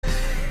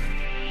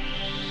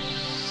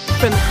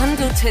From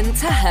Handleton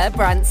to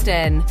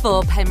Herbranston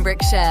for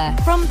Pembrokeshire.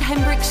 From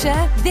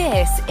Pembrokeshire,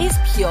 this is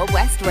Pure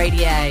West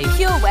Radio.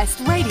 Pure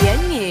West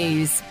Radio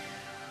News.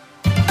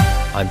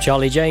 I'm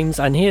Charlie James,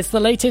 and here's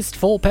the latest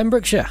for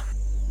Pembrokeshire.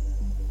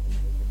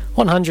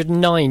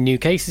 109 new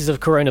cases of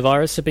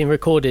coronavirus have been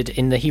recorded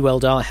in the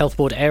Hywel Dda Health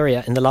Board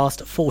area in the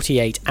last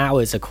 48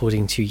 hours,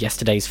 according to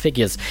yesterday's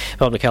figures.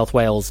 Public Health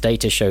Wales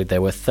data showed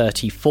there were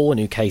 34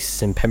 new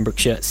cases in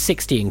Pembrokeshire,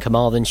 60 in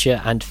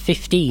Carmarthenshire and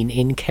 15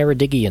 in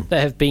Ceredigion.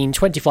 There have been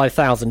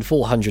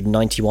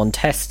 25,491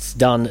 tests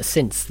done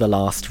since the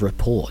last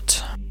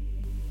report.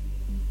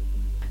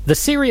 The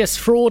Serious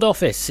Fraud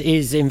Office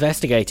is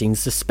investigating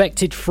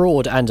suspected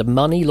fraud and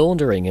money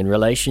laundering in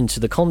relation to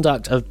the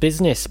conduct of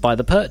business by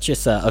the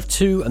purchaser of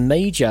two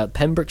major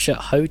Pembrokeshire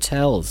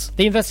hotels.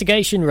 The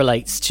investigation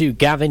relates to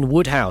Gavin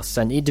Woodhouse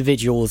and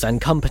individuals and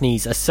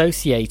companies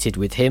associated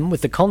with him,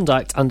 with the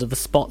conduct under the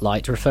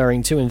spotlight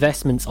referring to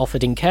investments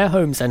offered in care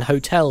homes and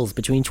hotels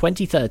between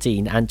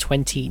 2013 and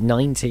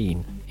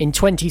 2019. In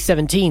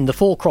 2017, the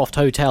Forecroft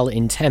Hotel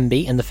in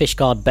Tenby and the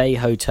Fishguard Bay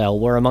Hotel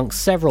were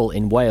amongst several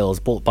in Wales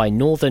bought by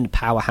Northern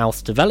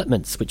Powerhouse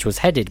Developments, which was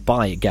headed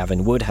by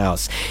Gavin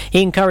Woodhouse.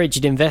 He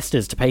encouraged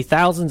investors to pay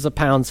thousands of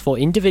pounds for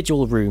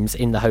individual rooms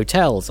in the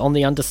hotels on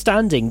the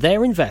understanding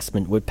their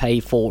investment would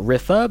pay for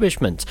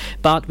refurbishment,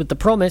 but with the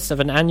promise of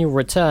an annual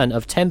return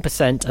of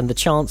 10% and the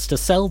chance to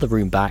sell the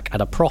room back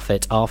at a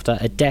profit after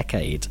a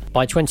decade.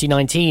 By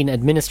 2019,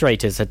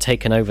 administrators had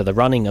taken over the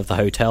running of the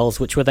hotels,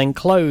 which were then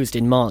closed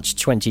in March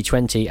 2020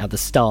 at the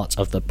start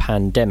of the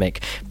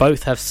pandemic.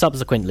 Both have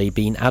subsequently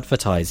been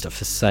advertised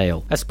for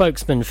sale. A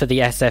spokesman for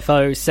the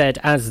SFO said,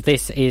 "As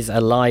this is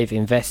a live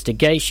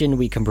investigation,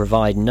 we can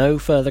provide no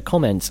further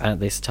comments at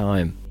this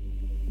time."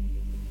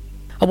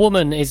 A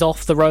woman is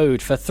off the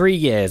road for 3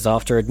 years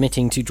after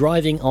admitting to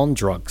driving on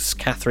drugs.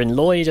 Catherine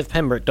Lloyd of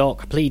Pembroke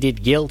Dock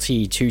pleaded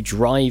guilty to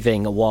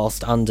driving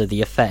whilst under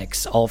the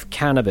effects of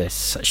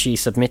cannabis. She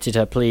submitted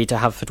her plea to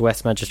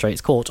Haverfordwest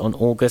Magistrates Court on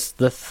August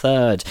the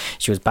 3rd.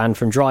 She was banned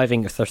from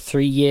driving for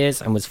 3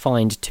 years and was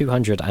fined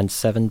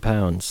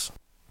 £207.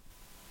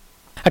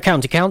 A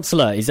county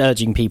councillor is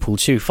urging people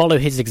to follow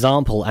his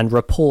example and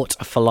report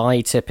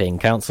fly tipping.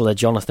 Councillor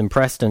Jonathan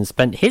Preston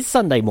spent his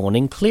Sunday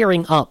morning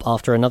clearing up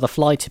after another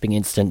fly tipping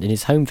incident in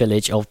his home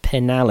village of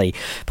Penally.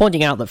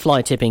 Pointing out that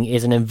fly tipping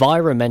is an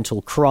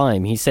environmental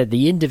crime, he said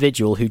the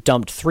individual who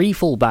dumped 3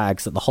 full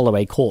bags at the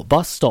Holloway Court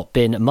bus stop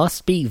bin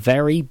must be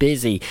very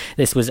busy.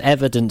 This was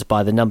evident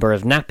by the number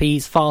of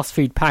nappies, fast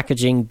food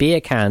packaging, beer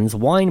cans,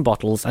 wine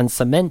bottles and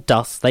cement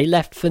dust they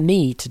left for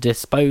me to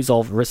dispose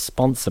of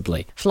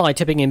responsibly. Fly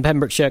tipping in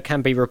Pembrokeshire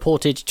can be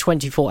reported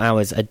 24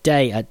 hours a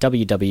day at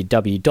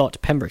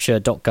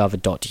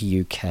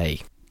www.pembrokeshire.gov.uk.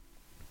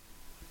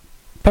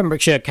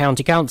 Pembrokeshire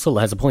County Council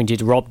has appointed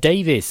Rob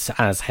Davies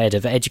as Head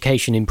of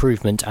Education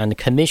Improvement and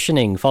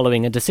Commissioning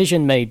following a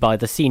decision made by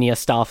the Senior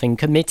Staffing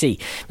Committee.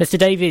 Mr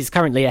Davies,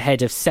 currently a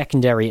Head of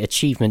Secondary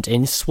Achievement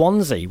in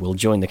Swansea, will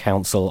join the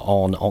Council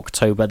on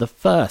October the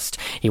 1st.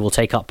 He will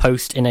take up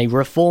post in a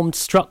reformed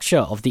structure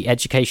of the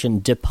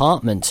Education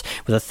Department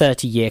with a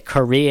 30-year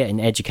career in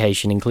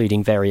education,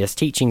 including various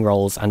teaching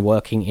roles and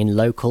working in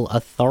local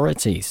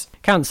authorities.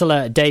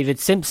 Councillor David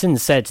Simpson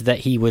said that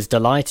he was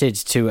delighted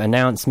to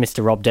announce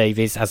Mr Rob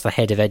Davies as the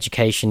Head of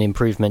Education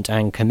Improvement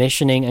and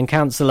Commissioning, and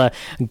Councillor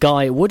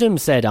Guy Woodham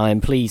said, "I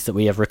am pleased that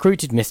we have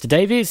recruited Mr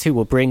Davies, who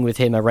will bring with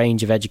him a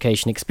range of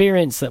education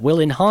experience that will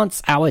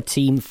enhance our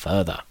team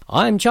further."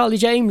 I'm Charlie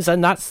James,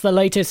 and that's the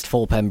latest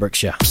for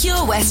Pembrokeshire.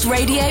 Pure West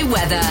Radio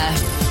weather.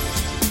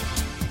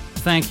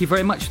 Thank you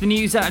very much for the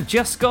news at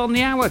just gone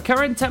the hour.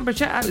 Current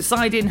temperature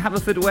outside in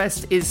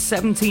Haverfordwest is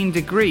 17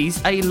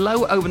 degrees, a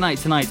low overnight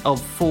tonight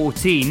of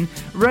 14.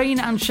 Rain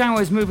and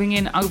showers moving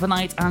in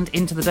overnight and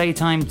into the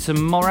daytime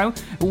tomorrow.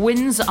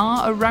 Winds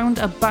are around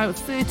about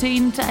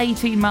 13 to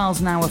 18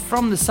 miles an hour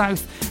from the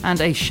south,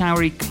 and a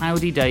showery,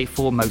 cloudy day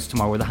for most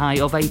tomorrow with a high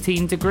of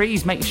 18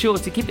 degrees. Make sure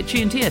to keep it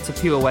tuned here to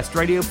Pure West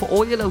Radio for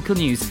all your local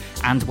news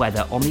and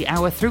weather on the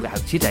hour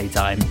throughout your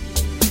daytime.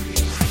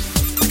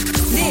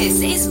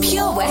 This is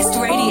Pure West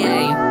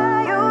Radio.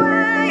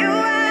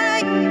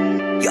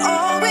 You're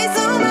always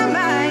on my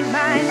mind,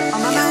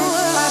 on my mind. You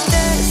were my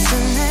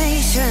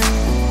destination,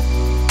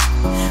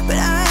 but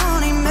I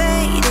only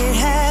made it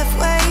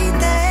halfway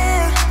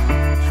there.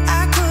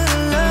 I could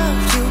have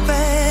loved you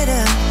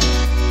better.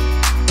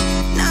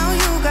 Now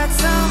you got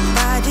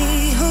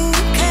somebody who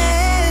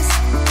cares.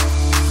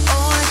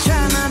 Oh, I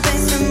try my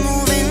best to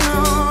moving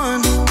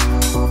on.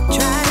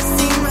 Try to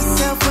see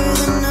myself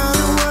with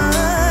another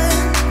one.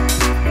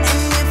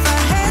 And if I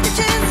had the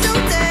chance to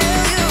dance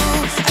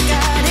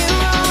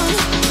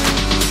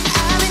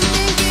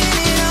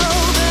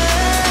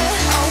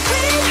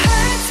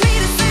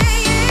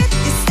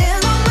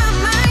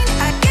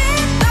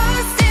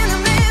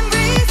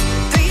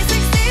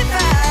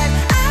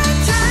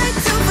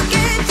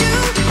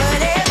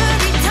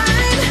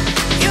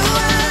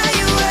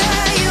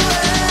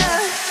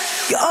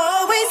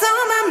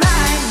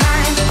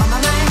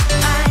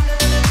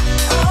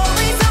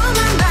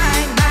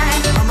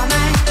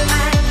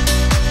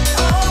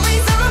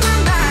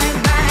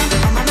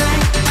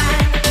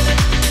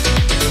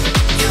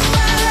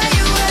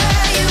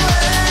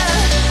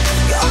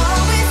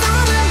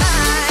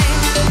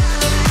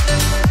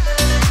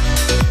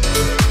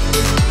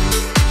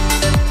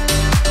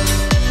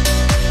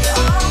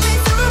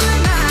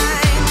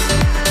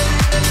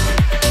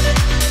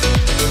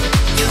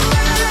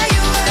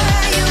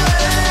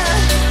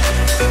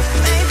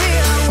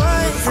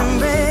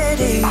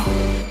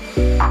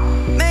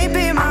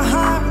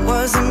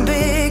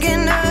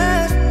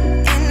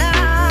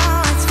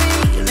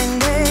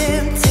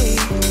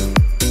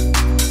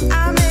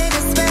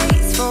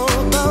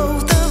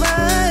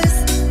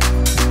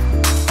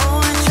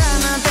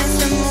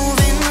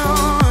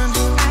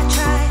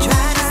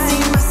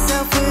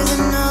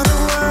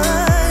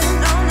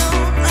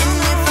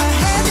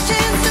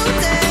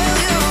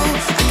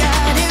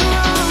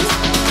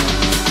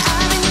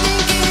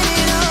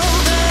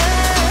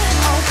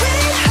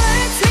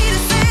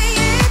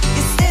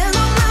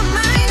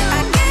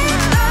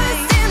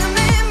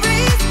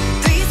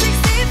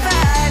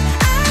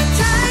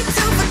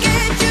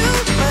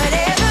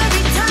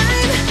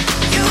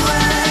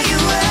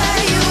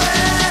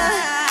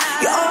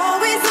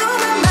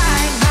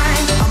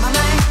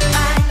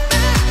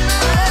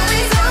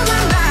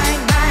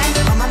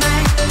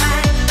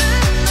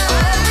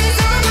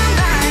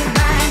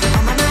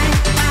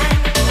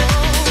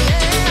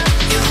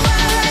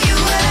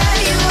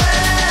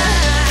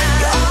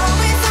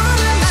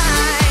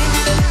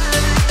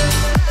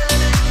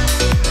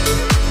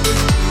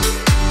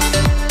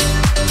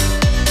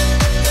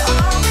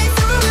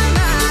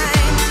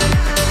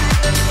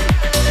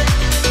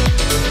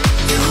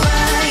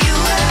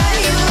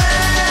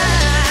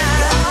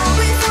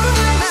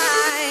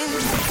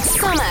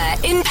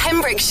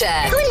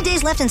Pembrokeshire. How many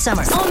days left in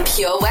summer? On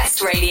Pure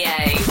West Radio.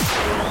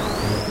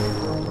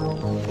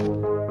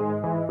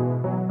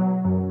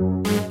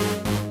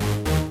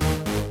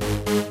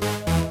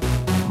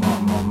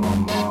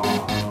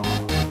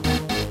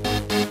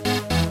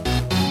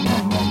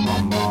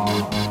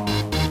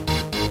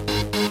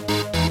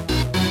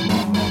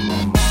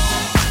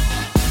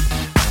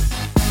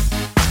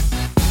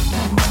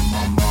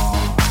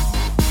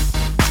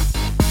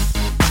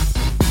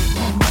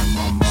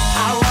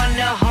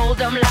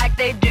 Like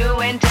they do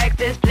in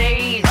Texas,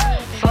 please.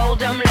 Fold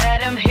them,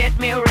 let them hit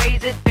me,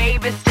 raise it,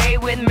 baby, stay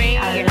with me.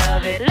 I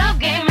love it. Love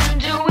game,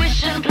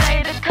 intuition,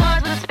 play the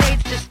cards with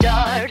spades to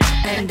start.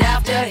 And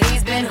after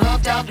he's been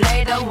hooked, I'll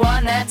play the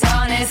one that's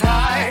on his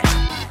heart.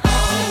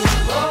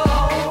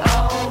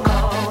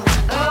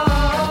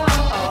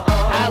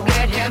 I'll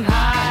get him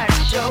high,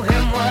 show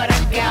him what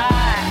I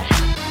got.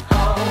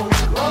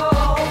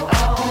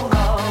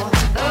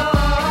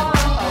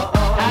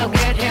 I'll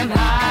get him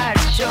high,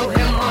 show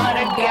him what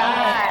I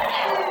got.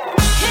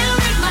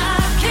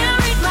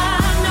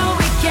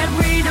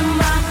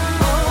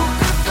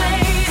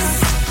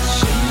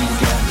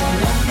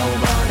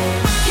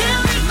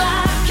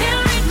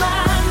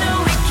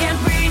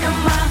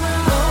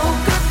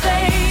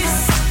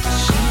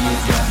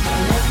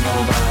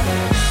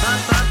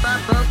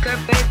 Poker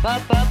face,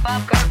 poker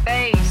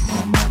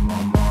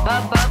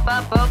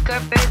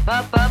face,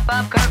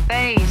 poker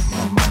face.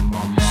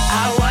 I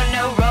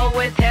wanna roll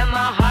with him, a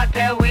hot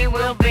pair we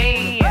will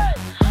be.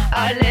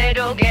 A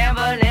little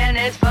gambling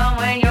is fun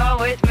when you're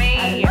with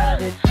me.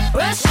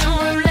 Russian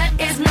roulette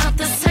is not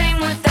the same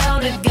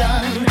without a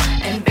gun.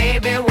 And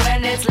baby,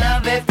 when it's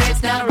love, if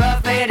it's not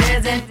rough, it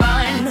isn't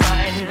fun.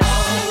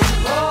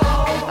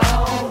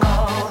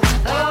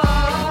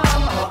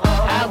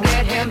 I'll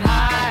get him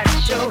high,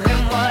 show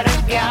him what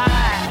I got.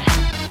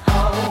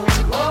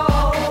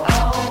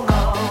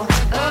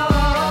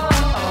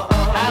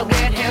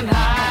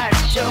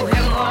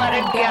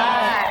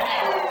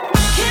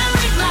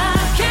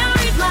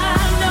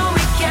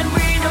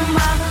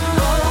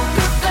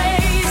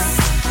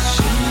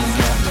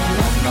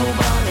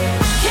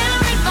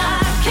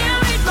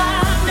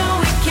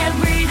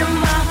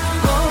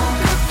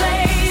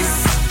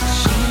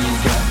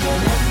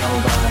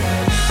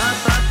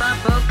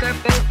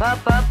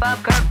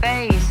 Poker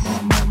face,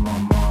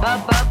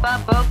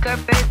 poker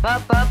face,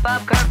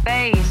 poker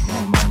face.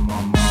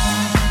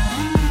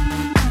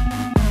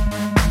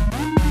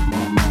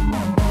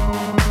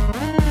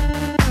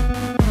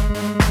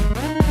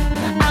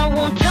 I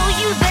won't tell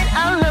you that I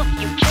love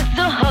you, kiss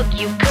or hug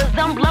you, 'cause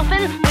I'm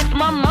bluffing with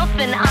my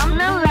muffin. I'm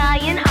not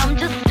lying, I'm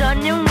just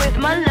stunning with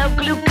my love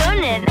glue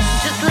gunning.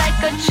 Just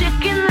like a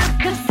chick in the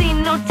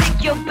casino,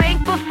 take your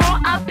bank before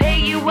I pay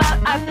you out.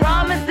 I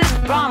promise this,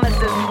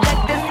 promises.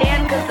 Check this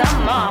hand, 'cause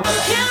I'm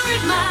marvelous. Can't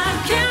read mine,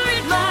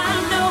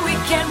 no, we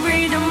can't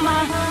read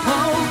my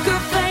poker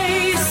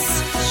face.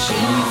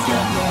 She's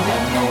got no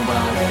love,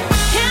 nobody.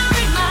 Can't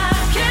read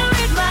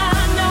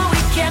mine, no, we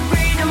can't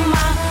read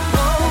my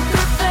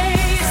poker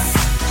face.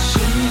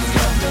 She's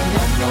got no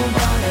love,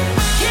 nobody.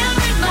 Can't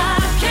read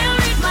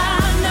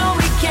mine, no,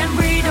 we can't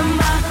read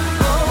my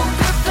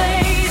poker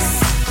face.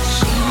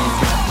 She's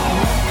got no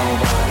love,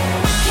 nobody.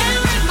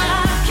 Can't read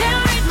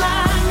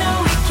mine, no,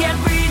 we can't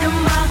read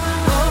my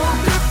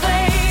poker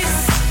face.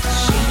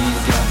 She's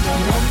got no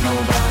love,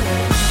 nobody.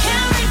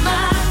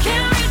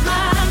 Can't read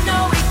mine, no,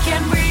 we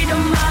can't read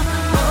my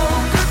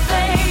poker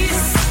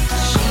face.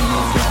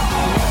 She's got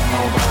no love,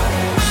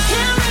 nobody.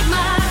 Can't read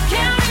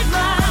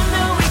mine,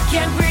 no, we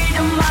can't read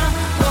my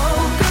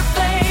poker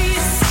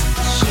face.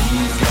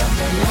 She's got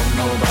no love,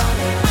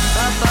 nobody.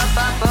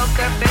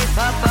 Poker face,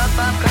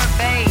 poker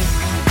face.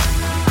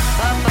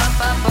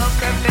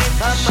 Poker face,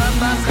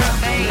 poker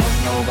face.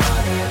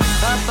 Nobody.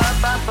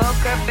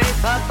 Poker face,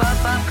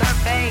 poker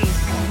face.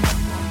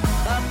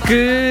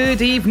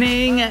 Good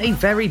evening, a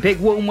very big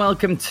warm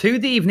welcome to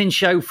the evening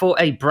show for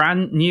a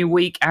brand new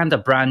week and a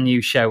brand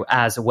new show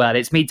as well.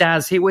 It's me,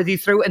 Daz, here with you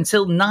through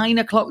until 9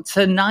 o'clock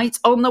tonight.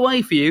 On the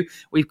way for you,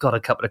 we've got a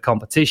couple of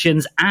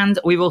competitions and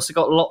we've also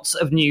got lots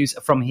of news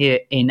from here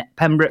in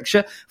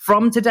Pembrokeshire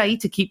from today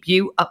to keep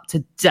you up to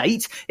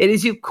date. It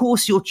is, of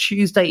course, your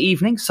Tuesday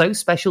evening, so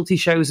specialty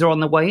shows are on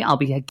the way. I'll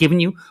be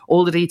giving you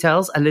all the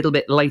details a little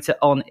bit later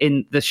on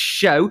in the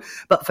show.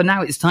 But for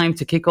now, it's time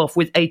to kick off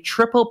with a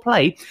triple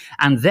play,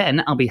 and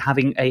then I'll be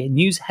having a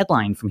news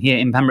headline from here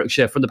in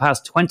Pembrokeshire for the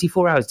past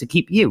 24 hours to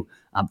keep you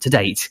up to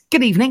date.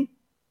 Good evening.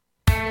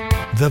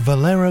 The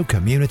Valero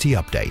Community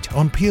Update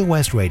on Pure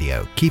West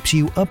Radio keeps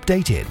you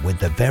updated with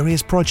the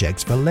various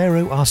projects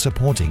Valero are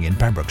supporting in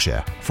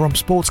Pembrokeshire, from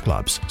sports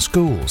clubs,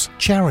 schools,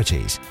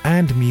 charities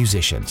and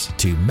musicians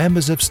to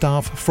members of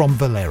staff from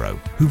Valero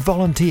who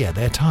volunteer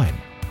their time.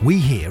 We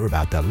hear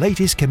about the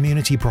latest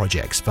community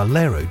projects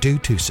Valero do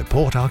to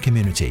support our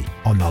community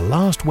on the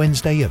last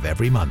Wednesday of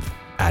every month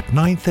at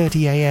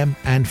 9:30 a.m.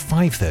 and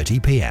 5:30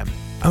 p.m.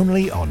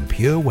 only on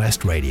Pure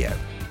West Radio.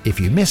 If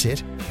you miss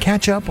it,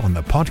 catch up on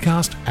the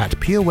podcast at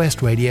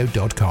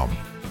purewestradio.com.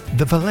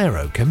 The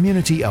Valero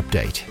Community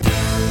Update.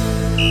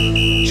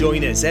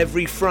 Join us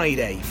every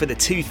Friday for the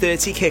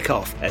 2:30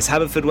 kickoff as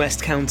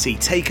Haverfordwest County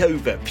take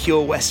over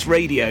Pure West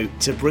Radio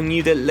to bring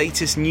you the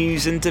latest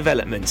news and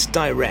developments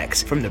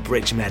direct from the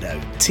Bridge Meadow.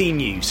 Team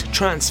news,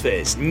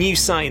 transfers, new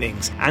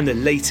signings and the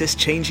latest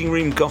changing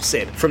room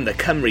gossip from the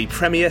Cymru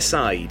Premier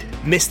side.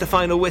 Miss the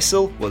final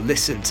whistle? Well,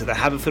 listen to the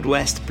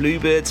Haverfordwest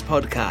Bluebirds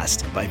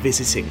podcast by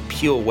visiting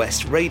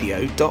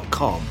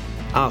purewestradio.com.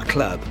 Our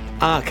club,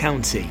 our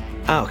county,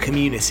 our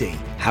community.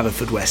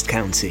 Haverfordwest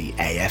County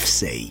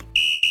AFC.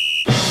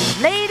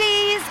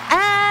 Ladies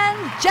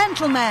and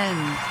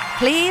gentlemen,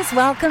 please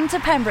welcome to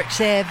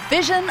Pembrokeshire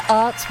Vision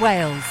Arts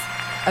Wales,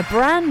 a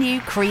brand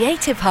new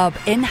creative hub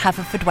in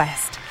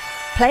Haverfordwest,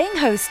 playing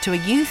host to a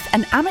youth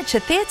and amateur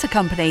theatre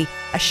company,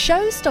 a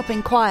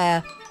show-stopping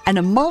choir, and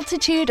a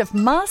multitude of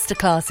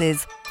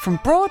masterclasses from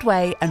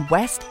Broadway and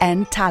West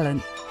End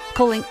talent,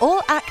 calling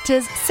all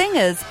actors,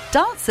 singers,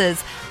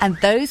 dancers, and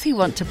those who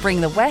want to bring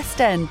the West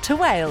End to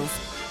Wales.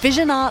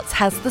 Vision Arts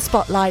has the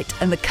spotlight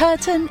and the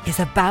curtain is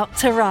about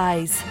to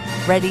rise.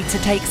 Ready to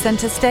take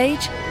centre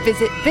stage?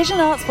 Visit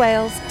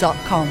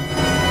visionartswales.com.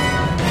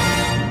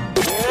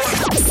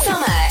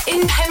 Summer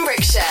in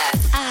Pembrokeshire.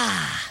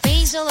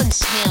 Basil and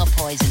snail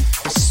poison.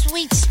 The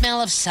sweet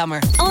smell of summer.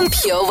 On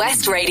Pure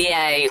West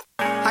Radio.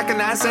 How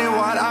can I say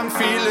what I'm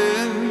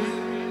feeling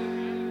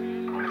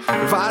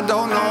if I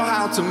don't know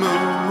how to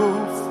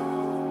move?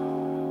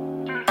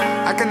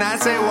 How can I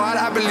say what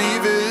I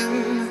believe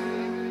in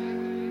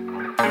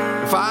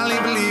if I only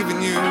believe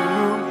in you?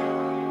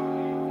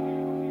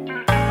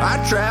 I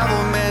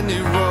travel many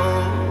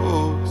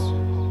roads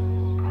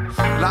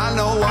and I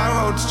know what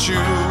road to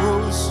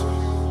choose.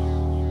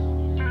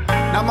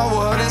 Now my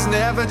world is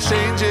never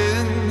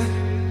changing.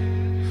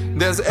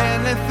 There's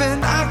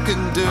anything I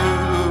can do,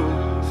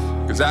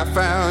 'cause I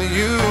found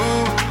you.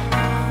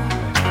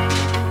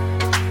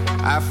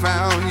 I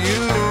found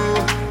you.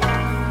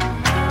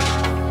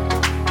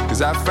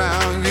 'Cause I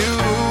found you.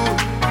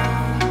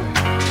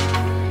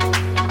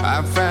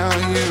 I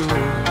found you.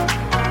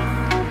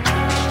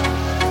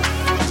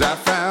 'Cause I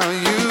found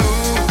you.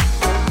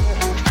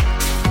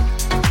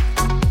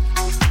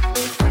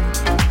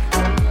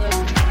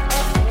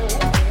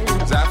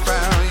 'Cause I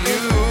found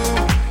you.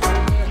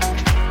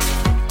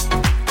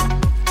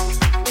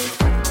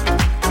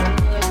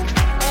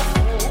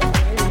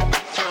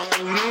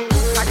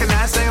 How can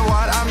I say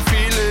what I'm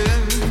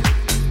feeling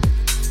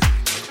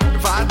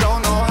if I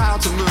don't know how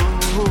to move?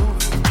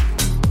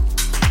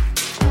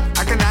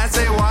 How can I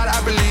say what I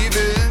believe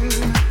in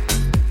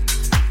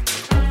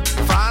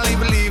if I only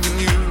believe in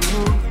you?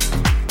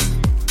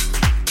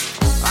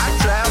 I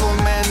travel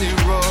many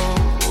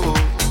roads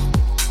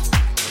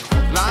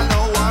and I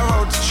know what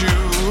road to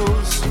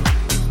choose.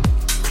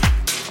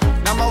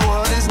 Now my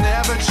world is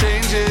never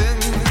changing.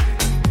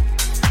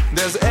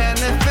 There's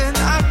anything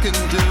I can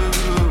do,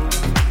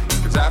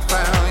 'cause I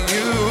found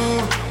you.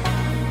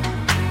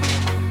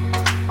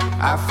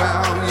 I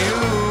found you.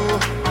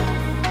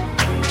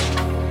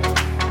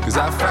 'Cause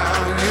I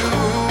found you.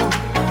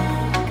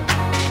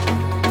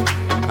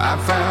 I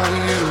found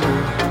you.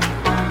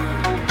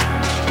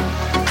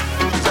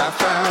 'Cause I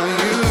found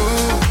you.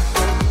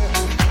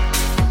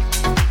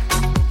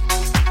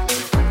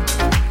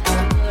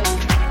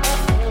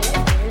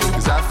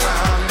 'Cause I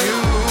found you.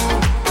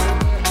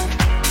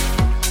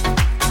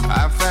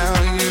 I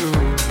found you.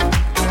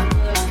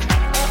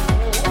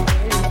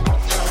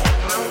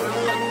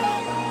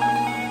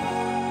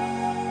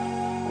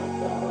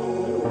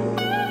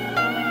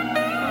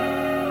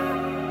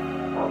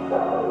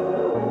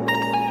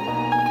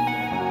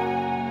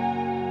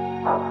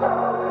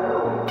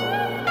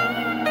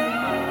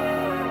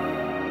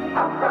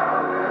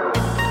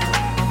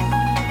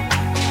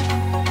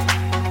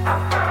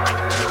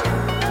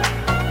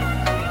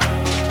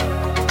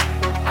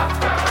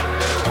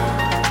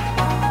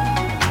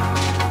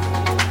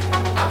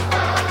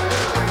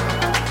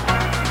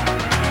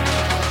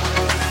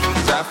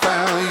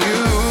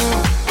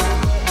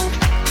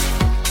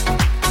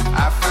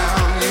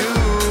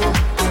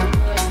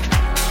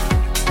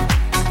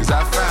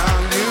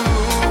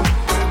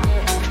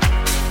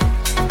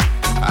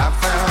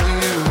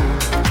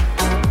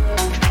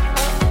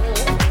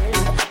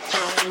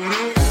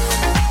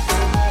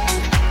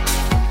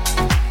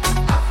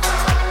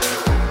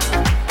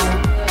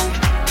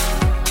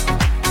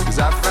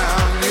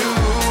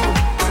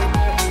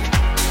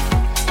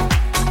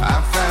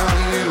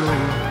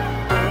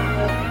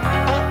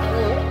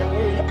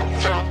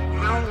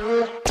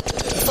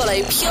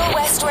 Pure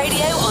West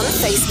Radio on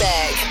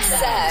Facebook.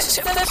 Search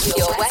for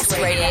Pure West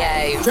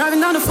Radio. Driving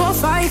down the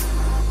 4-5,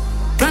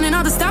 running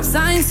all the stop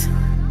signs.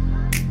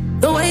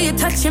 The way you're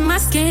touching my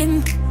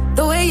skin,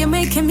 the way you're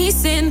making me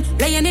sin,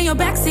 laying in your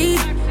backseat.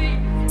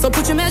 So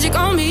put your magic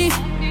on me.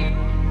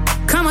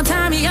 Come on,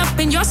 tie me up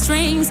in your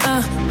strings.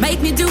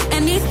 Make me do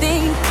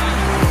anything.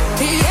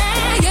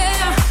 Yeah,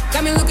 yeah,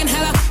 got me looking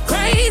hella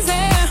crazy.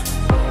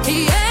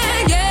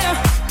 Yeah, yeah,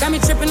 got me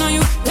tripping on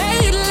you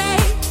lately.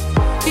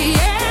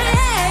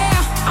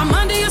 Yeah, I'm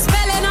under your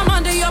spell and I'm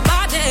under your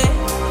body.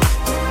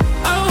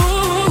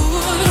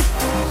 Oh,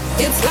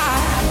 it's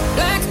like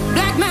black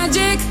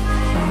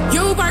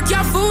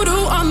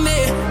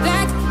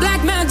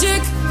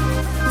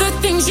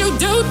things you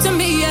do to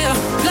me, yeah.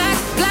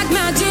 Black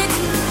magic,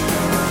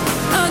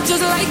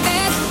 just like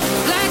that.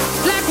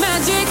 Black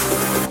magic,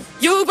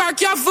 you work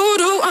your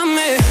voodoo on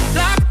me.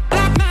 Black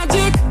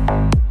magic,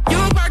 you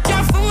work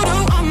your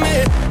voodoo on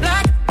me.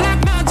 Black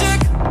magic,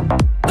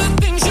 the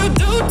things you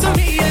do to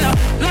me, yeah.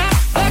 Black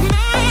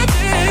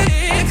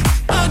magic,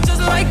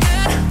 just like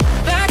that.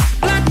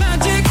 Black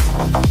magic,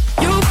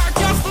 you work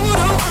your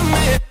voodoo on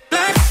me.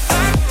 Black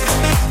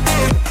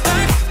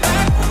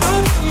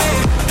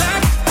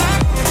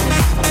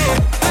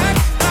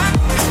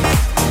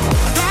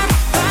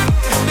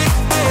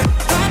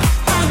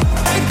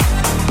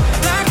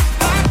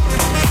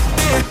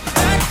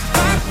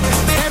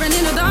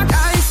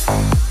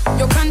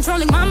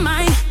controlling my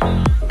mind,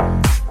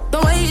 the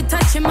way you're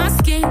touching my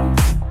skin,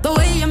 the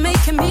way you're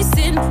making me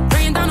sin,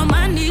 praying down on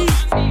my knees,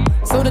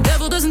 so the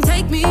devil doesn't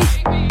take me,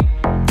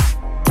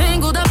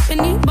 tangled up in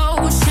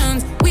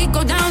emotions, we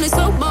go down in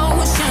slow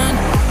motion,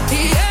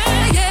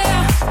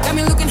 yeah, got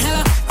me looking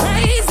hella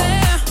crazy,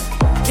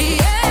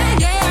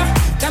 yeah,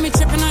 got me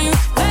tripping on you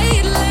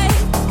lately,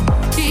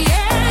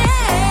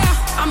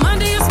 yeah, I'm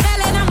under your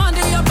spell and I'm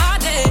under your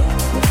body,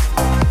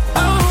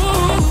 oh,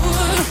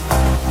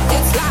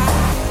 it's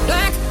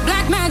like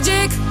black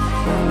magic,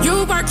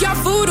 you work your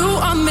voodoo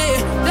on me.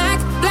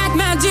 Black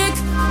magic,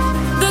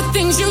 the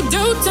things you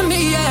do to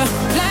me, yeah.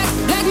 Black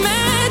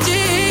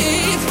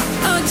magic,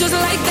 just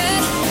like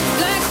that.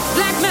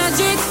 Black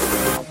magic,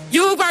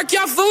 you work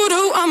your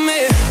voodoo on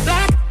me.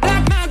 Black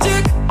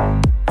magic,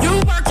 you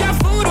work your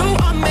voodoo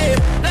on me.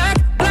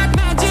 Black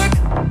magic,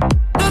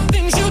 the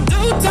things you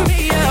do to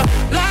me, yeah.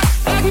 Black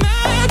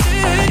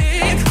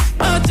magic,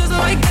 just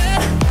like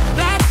that.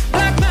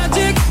 Black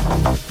magic,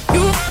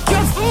 you work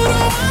your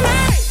voodoo on me.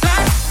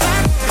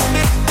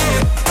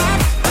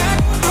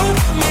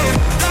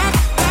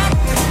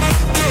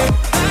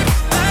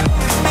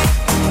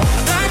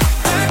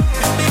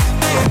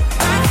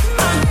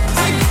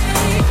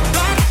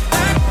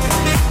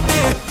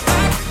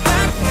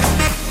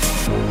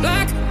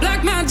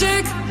 Black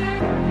magic,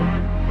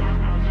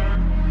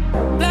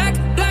 black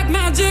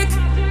magic,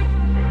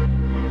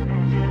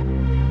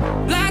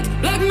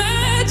 black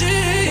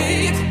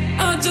magic,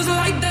 just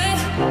like that.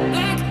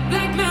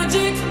 Black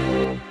magic.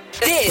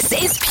 This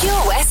is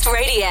Pure West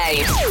Radio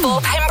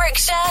for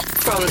Pembrokeshire,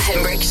 from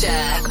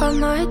Pembrokeshire. Got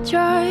my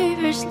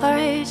driver's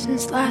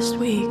license last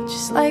week,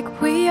 just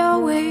like we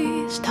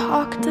always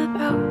talked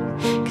about.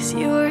 Cause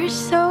you were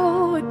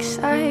so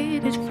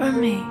excited for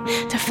me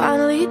to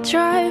finally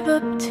drive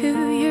up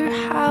to your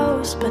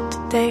house. But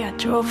today I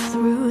drove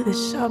through the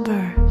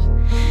suburbs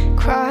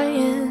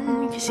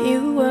crying cause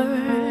you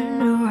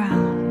weren't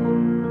around.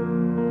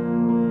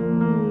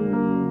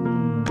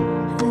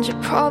 And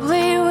you're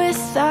probably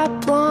with that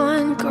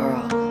blonde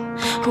girl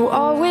who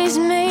always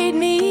made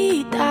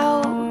me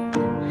doubt.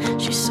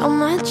 She's so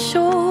much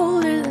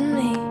older than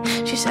me,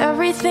 she's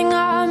everything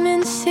I'm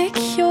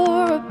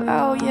insecure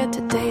about. Yet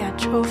today I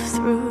drove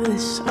through the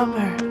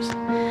suburbs,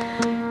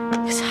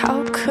 cause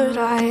how could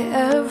I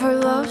ever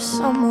love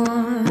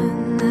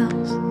someone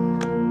else?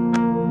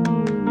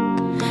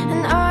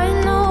 And I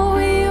know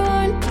we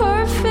aren't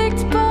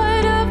perfect,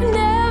 but I've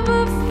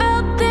never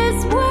felt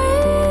this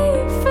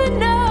way for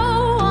no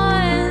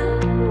one.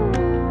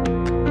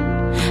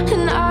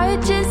 And I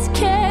just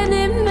can't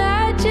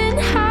imagine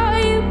how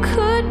you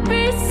could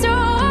be so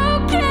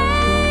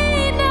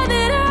okay now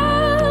that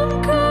I'm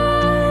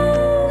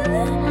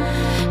gone.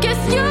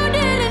 Guess you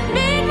didn't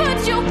mean what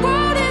you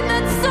wrote in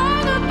that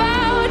song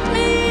about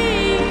me.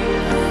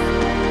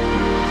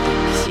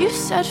 Cause you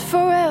said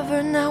forever,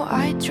 now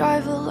I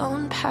drive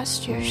alone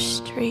past your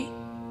street.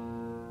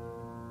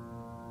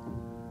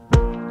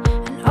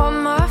 And all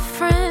my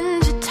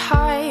friends are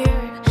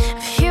tired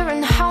of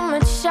hearing how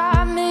much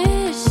I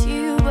miss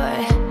you,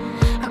 but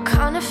I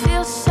kinda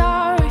feel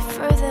sorry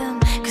for them,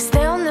 cause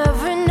they'll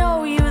never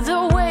know you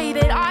the way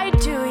that I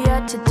do.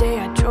 Yet today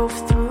I drove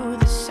through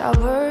the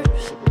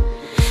suburbs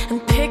and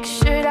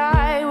pictured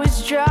I was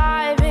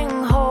driving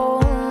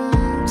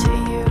home to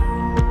you.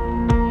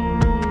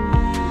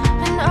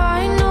 And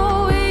I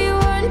know we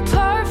weren't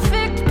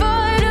perfect,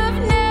 but I've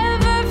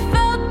never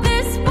felt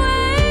this way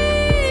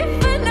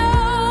for no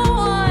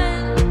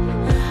one.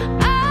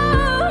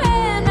 Oh,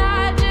 and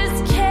I just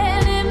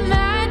can't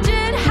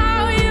imagine how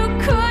you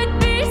could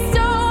be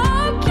so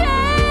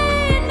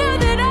okay now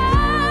that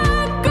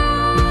I'm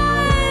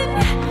gone.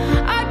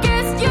 I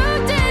guess you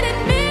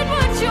didn't mean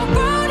what you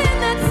wrote in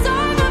that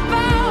song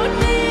about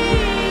me.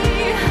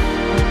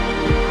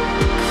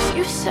 Cause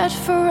you said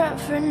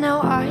forever, now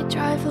I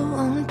drive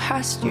alone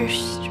past your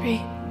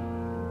street.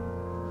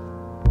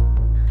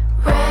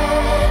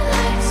 Red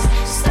lights,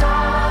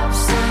 stop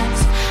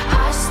signs,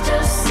 I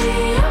still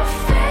see your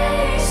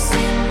face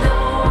in the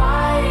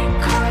white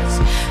cars,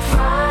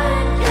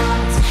 front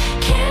yards.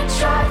 Can't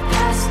drive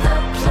past the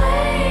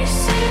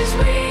places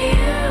we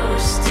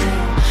used to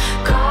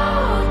go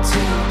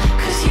to,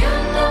 cause you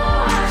know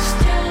I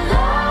still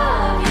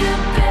love you,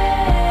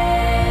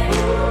 babe.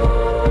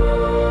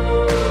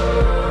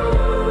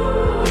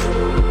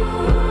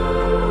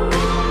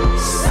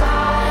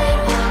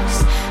 Sidewalks,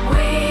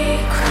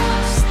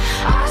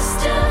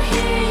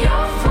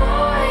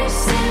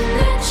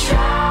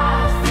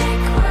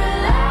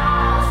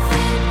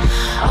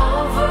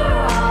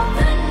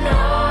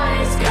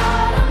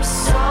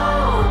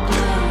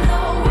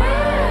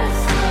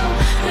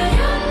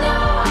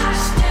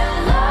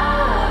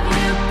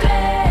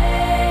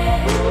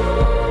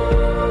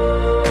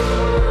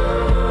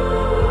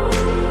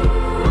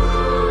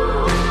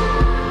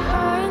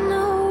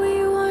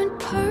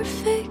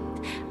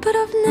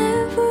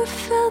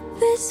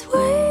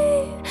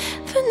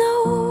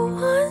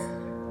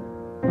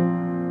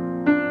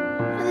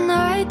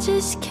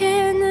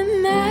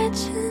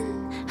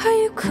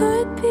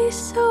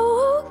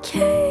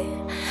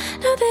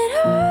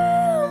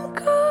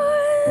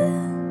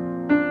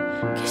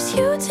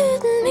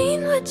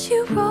 what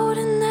you wrote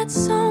in that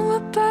song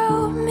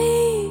about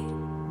me.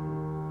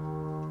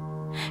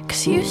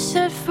 'Cause you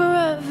said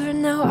forever,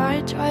 now I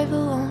drive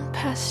alone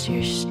past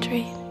your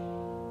street.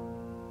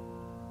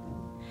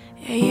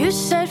 Yeah, you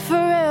said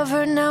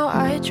forever, now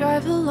I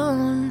drive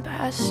alone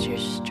past your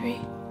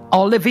street.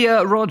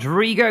 Olivia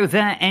Rodrigo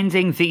there,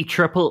 ending the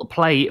triple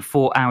play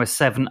for our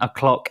 7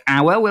 o'clock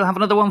hour. We'll have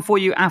another one for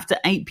you after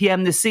 8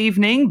 p.m. this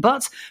evening,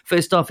 but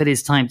first off, it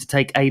is time to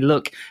take a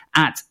look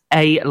at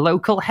a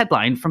local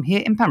headline from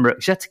here in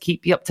Pembrokeshire to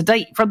keep you up to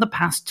date from the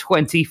past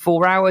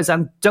 24 hours.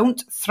 And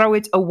don't throw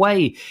it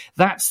away.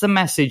 That's the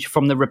message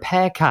from the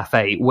Repair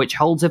Cafe, which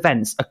holds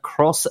events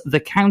across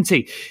the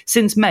county.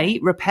 Since May,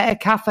 Repair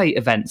Cafe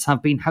events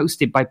have been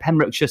hosted by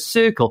Pembrokeshire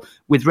Circle,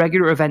 with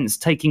regular events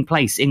taking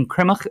place in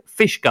Crimmoch,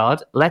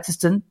 Fishguard,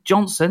 Letterston,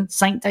 Johnson,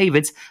 St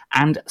David's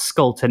and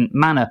Scolton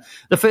Manor.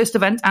 The first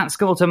event at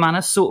Scolton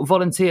Manor saw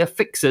volunteer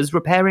fixers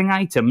repairing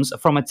items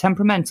from a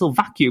temperamental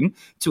vacuum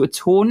to a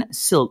torn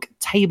silk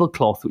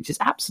tablecloth, which is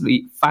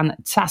absolutely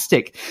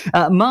fantastic.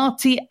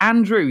 Marty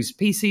Andrews,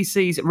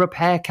 PCC's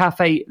Repair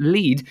Cafe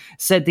lead,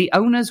 said the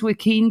owners were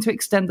keen to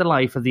extend the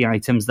life of the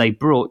items they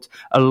brought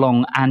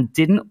along and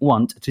didn't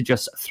want to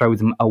just throw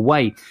them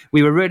away.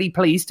 We were really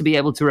pleased to be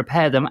able to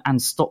repair them and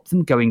stop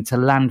them going to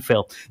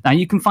landfill. Now,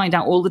 you can find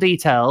out all the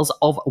details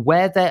of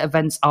where their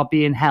events are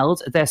being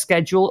held, their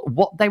schedule,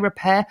 what they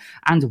repair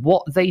and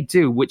what they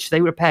do, which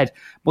they repaired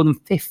more than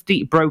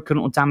 50 broken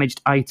or damaged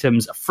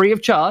items free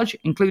of charge,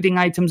 including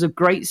items of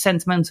great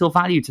sentimental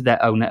value to their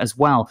owner as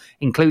well,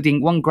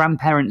 including one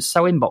grandparent's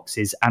sewing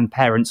boxes and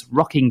parents'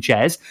 rocking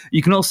chairs.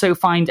 You can also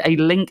find a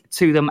link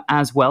to them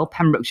as well,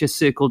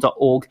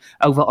 pembrokeshirecircle.org,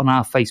 over on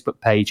our Facebook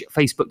page,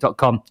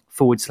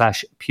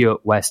 facebook.com/Pure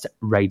West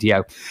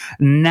Radio.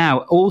 Now,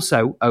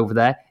 also over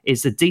there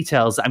is the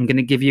details that I'm going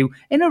to give you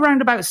in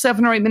around about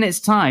 7 or 8 minutes'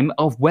 time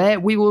of where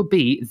we will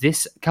be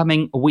this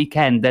coming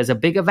weekend. There's a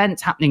big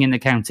event happening in the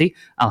county.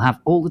 I'll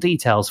have all the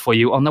details for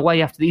you on the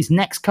way after these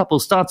next couple,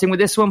 starting with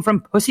this one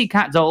from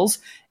Pussycat Dolls.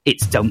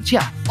 It's Don't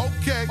Ya.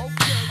 Okay.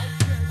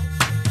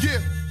 Yeah.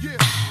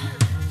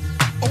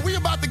 Are we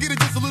about to get it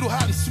just a little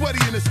hot and sweaty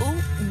in this? Ooh,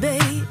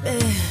 baby.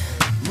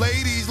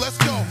 Ladies, let's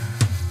go.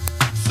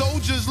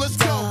 Soldiers, let's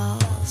go.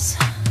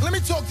 Let me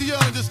talk to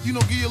y'all and just,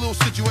 give you a little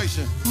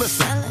situation.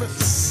 Listen.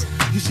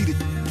 You see the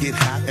get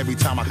hot every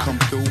time I come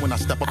through. When I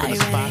step up in the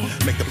spot,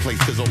 make the place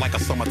sizzle like a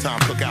summertime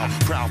cookout.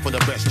 Proud for the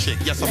best chick,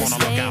 yes, I'm on a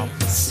lookout.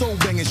 So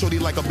banging, shorty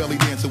like a belly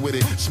dancer with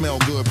it. Smell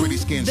good, pretty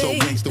skin, so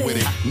gangster with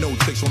it. No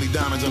tricks, only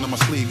diamonds under my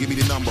sleeve. Give me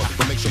the number,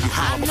 but make sure you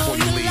holler before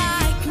you leave.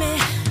 Like me.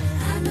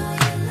 I know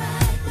you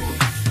like me.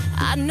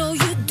 I know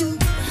you do.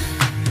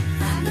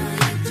 I know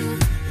you do.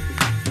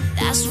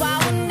 That's why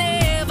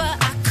whenever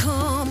I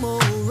come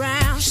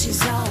around,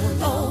 she's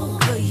all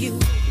over you.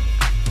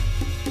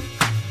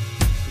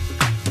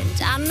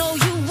 And I know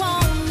you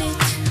want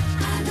it.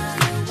 I know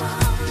you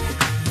want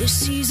it.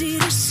 It's easy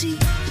to see.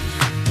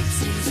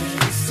 It's easy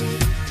to see.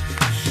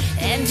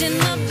 And in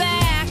the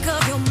back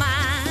of your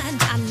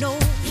mind, I know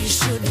you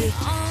should be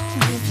on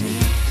with me.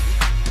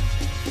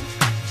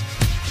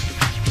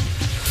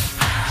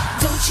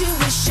 Don't you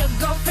wish your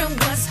girlfriend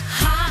was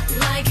hot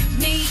like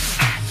me?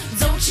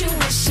 Don't you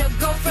wish your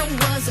girlfriend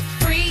was a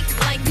freak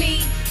like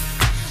me?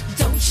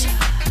 Don't you?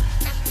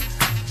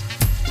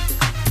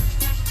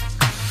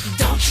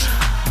 Don't you?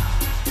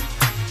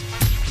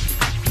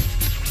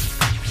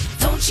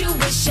 Don't you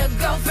wish your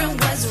girlfriend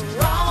was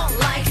wrong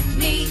like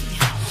me?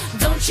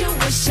 Don't you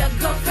wish your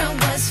girlfriend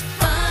was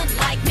fun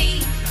like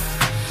me?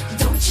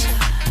 Don't you?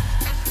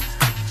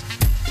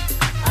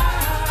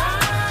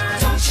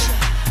 Don't you?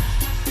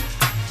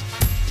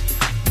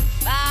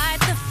 Fight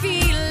the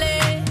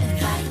feeling.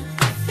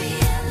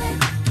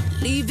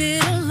 Leave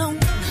it alone.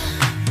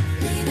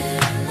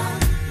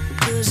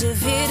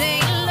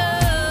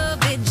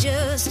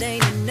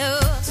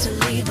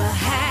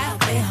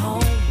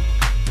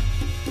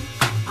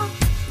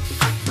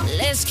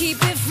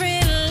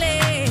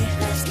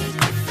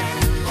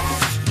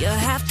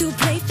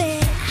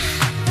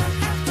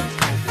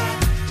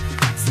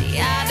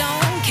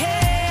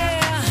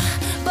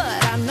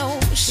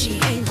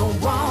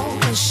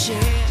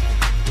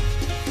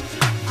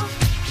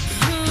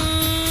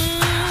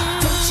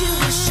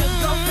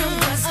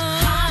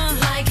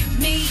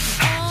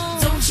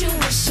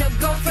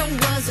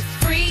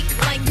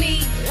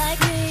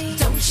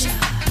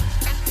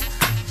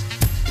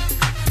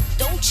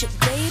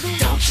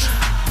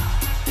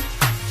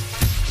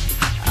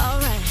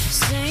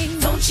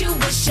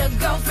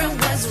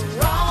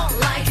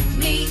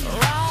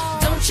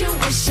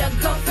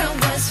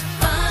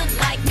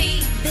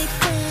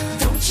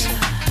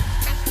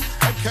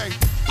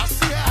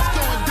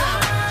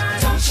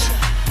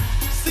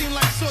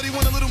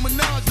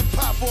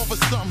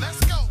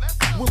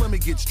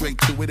 get straight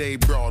to it, a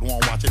broad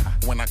won't watch it.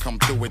 When I come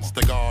through, it's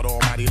the God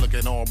Almighty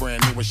looking all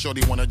brand new. And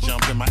shorty wanna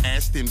jump in my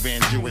Aston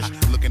Van Jewish.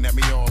 Looking at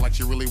me all like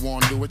she really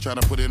wanna do it. Try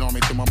to put it on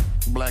me till my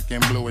black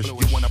and bluish. You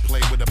wanna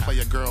play with a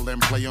player girl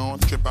and play on?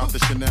 Trip out the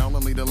Chanel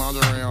and leave the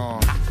lingerie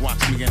on.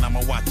 Watch me and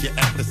I'ma watch you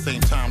at the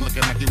same time.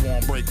 Looking like you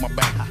won't break my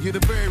back. You're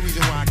the very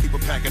reason why I keep a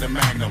pack of the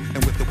Magnum.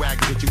 And with the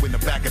wagon, hit you in the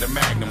back of the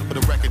Magnum. For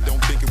the record,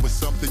 don't think it was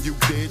something you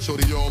did.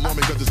 Shorty all on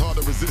me cause it's hard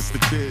to resist the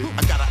kid.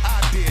 I got an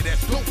idea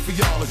that's dope for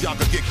y'all if y'all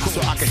could get cool.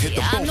 So I can hit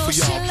the boat for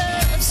y'all. I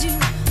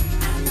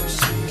know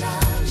she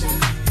loves you.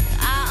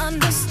 I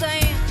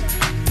understand.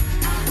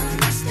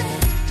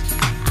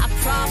 I'd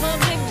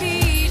probably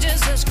be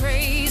just as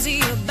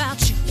crazy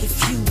about you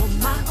if you were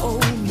my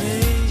old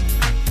man.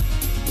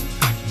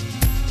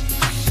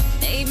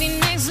 Maybe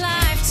next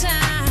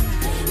lifetime.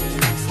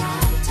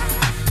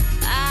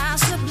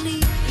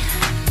 Possibly.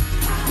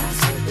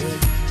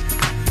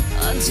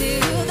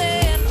 Until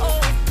then,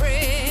 old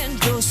friend,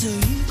 you're so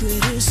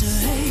secret is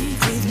safe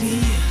with me.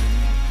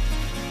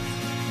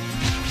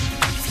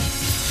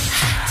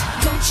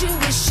 Don't you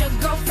wish your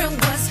girlfriend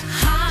was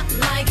hot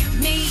like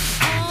me?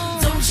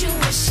 Don't you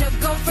wish your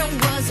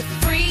girlfriend was a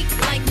freak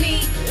like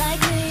me?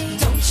 Like me?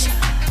 Don't you?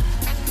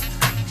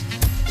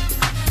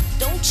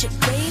 Don't you,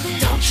 baby?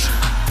 Don't you?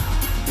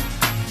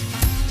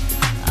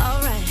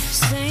 Alright,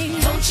 sing.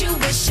 Don't you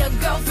wish your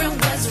girlfriend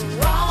was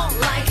raw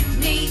like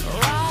me?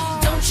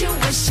 Don't you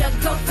wish your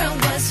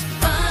girlfriend was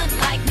fun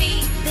like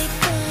me? Big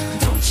fun.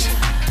 Don't you?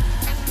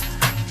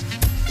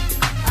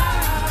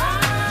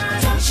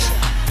 Don't you?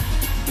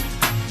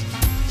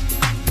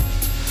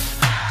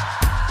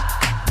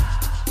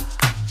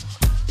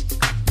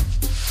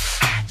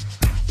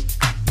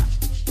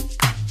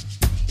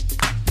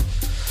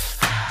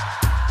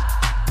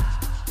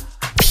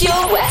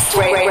 Pure West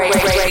Radio.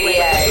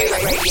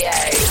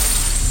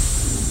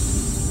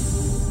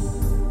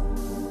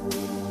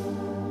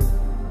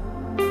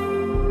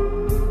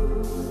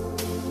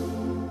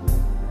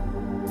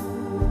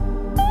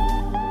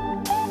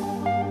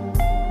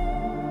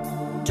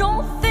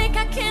 Don't think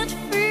I can't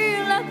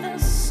feel like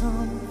there's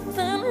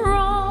something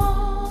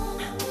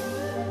wrong.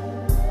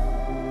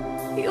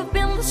 You've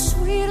been the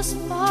sweetest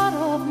part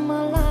of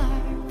my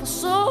life for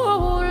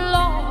so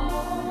long.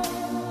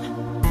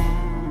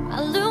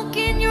 I look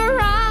in your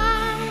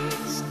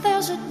eyes,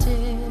 there's a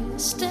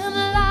distant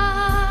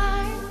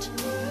light,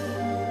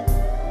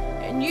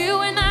 and you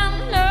and I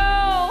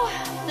know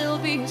there'll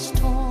be a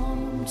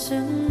storm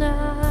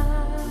tonight.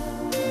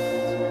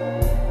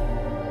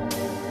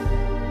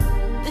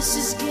 This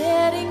is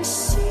getting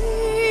serious.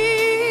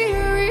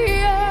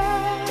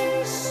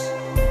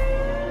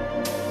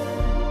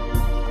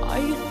 Are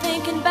you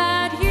thinking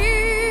about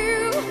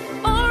you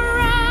or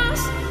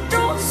us?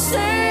 Don't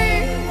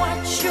say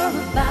what you're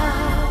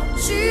about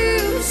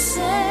to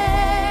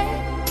say.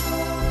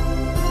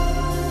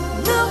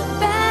 Look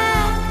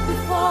back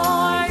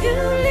before you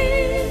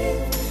leave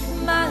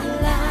my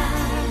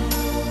life.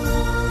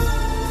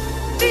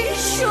 Be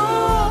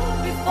sure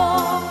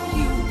before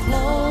you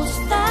close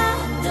that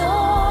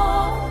door.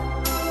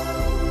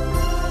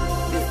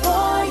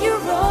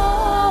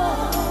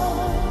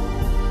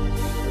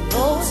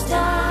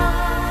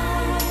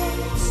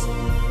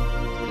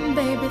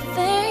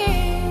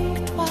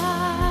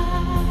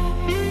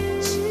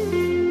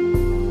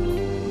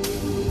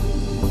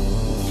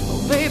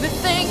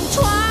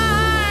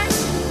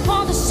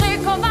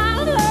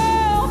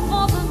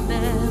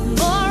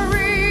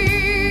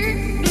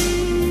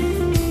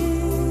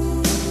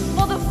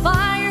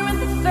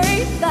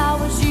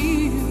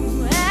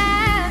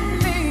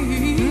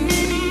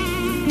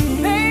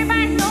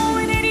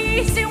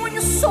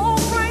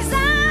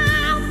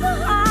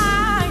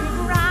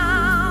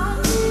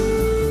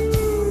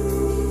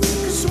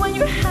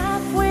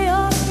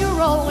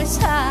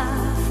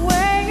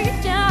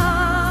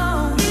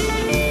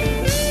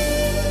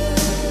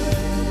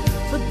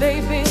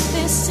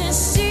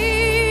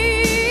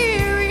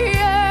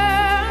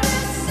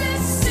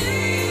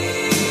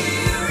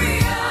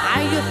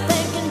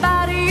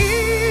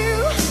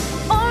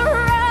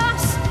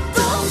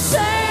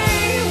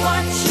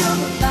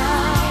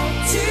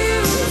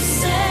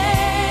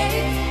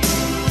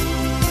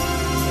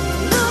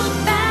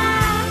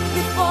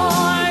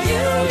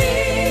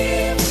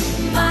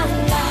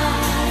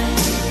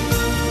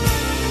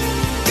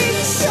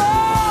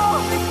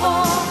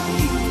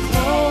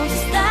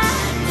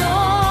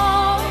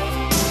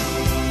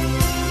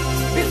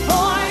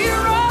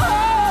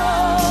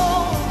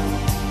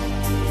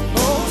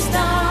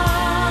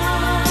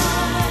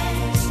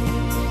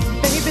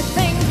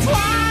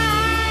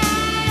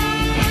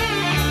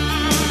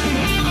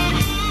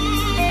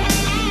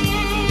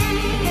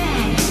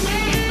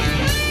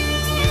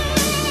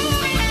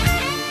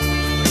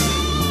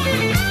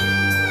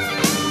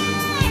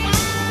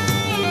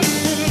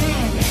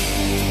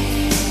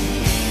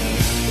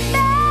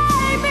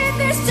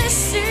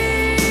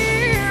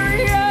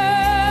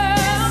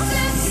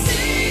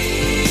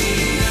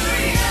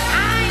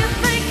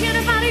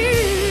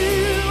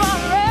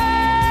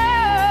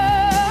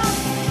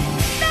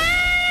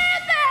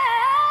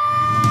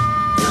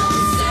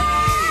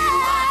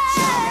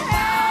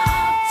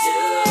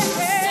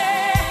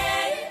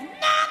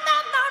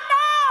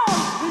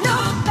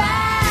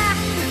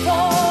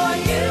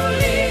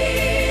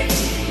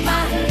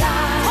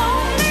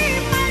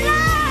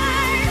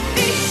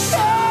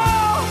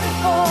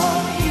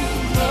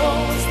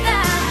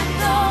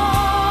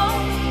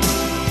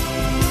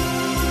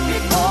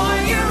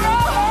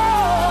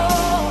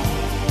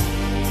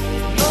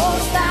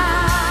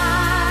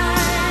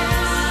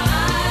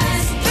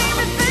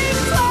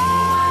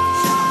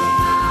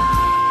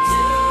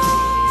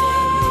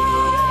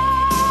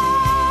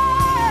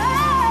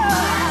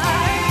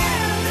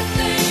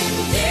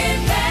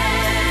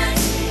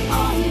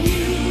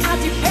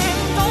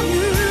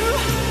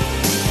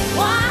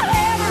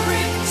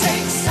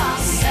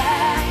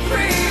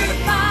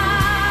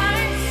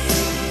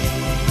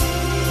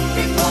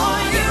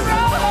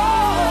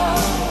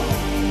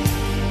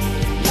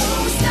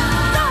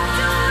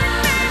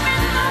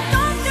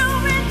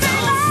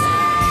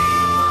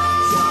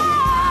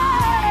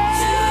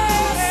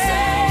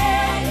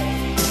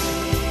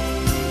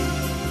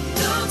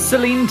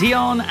 Celine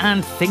Dion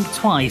and Think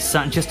Twice.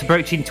 Just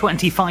approaching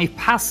 25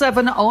 past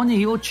 7 on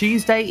your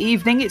Tuesday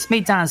evening. It's me,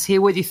 Daz, here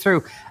with you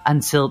through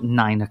until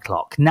 9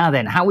 o'clock. Now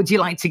then, how would you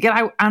like to get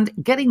out and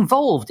get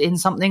involved in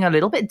something a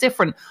little bit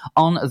different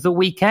on the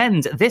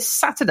weekend? This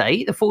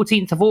Saturday, the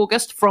 14th of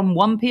August, from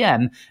 1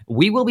 p.m,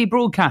 we will be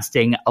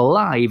broadcasting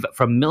live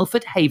from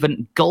Milford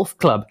Haven Golf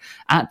Club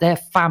at their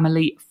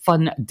Family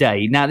Fun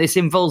Day. Now, this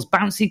involves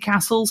bouncy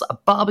castles, a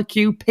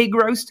barbecue, pig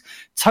roast,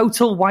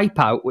 total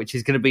wipeout, which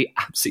is going to be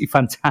absolutely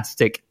fantastic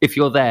if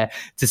you're there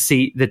to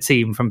see the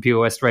team from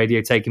Pure West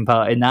Radio taking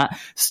part in that.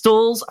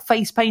 Stalls,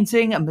 face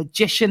painting, a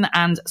magician,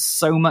 and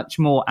so much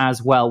more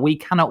as well. We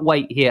cannot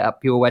wait here at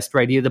Pure West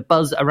Radio. The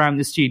buzz around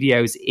the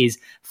studios is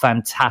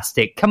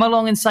fantastic. Come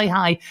along and say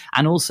hi,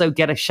 and also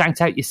get a shout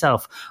out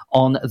yourself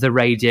on the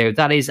radio.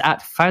 That is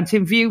at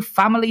Fountain View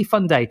Family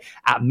Fun Day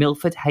at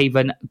Milford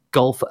Haven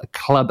Golf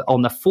Club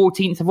on the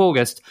 14th of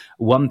August,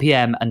 1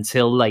 p.m.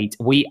 until late.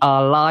 We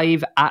are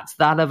live at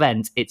that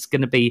event. It's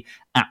going to be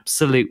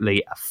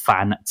absolutely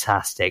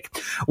fantastic.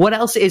 What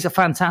else is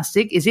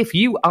fantastic is if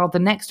you are the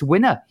next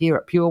winner here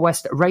at Pure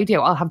West Radio,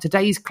 I'll have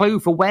today's clue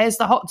for Where's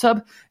the Hot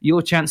Tub?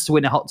 Your chance to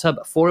win a hot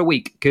tub for a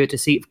week,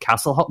 courtesy of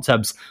Castle Hot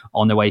Tubs,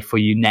 on the way for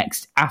you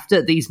next.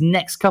 After these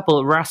next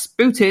couple,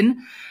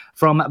 Rasputin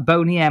from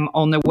Boney M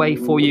on the way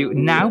for you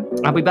now.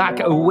 I'll be back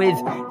with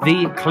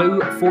the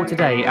clue for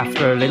today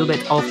after a little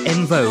bit of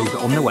En Vogue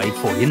on the way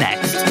for you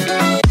next.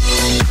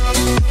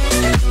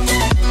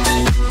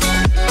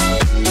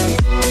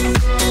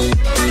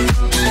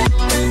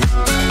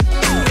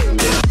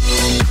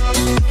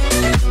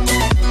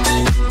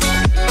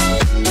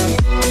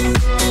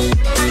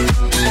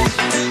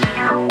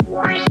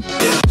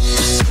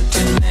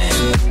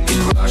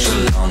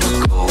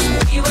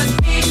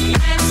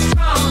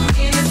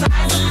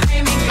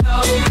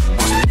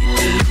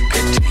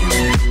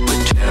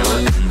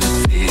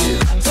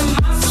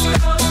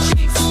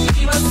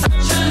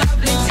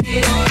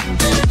 Yeah.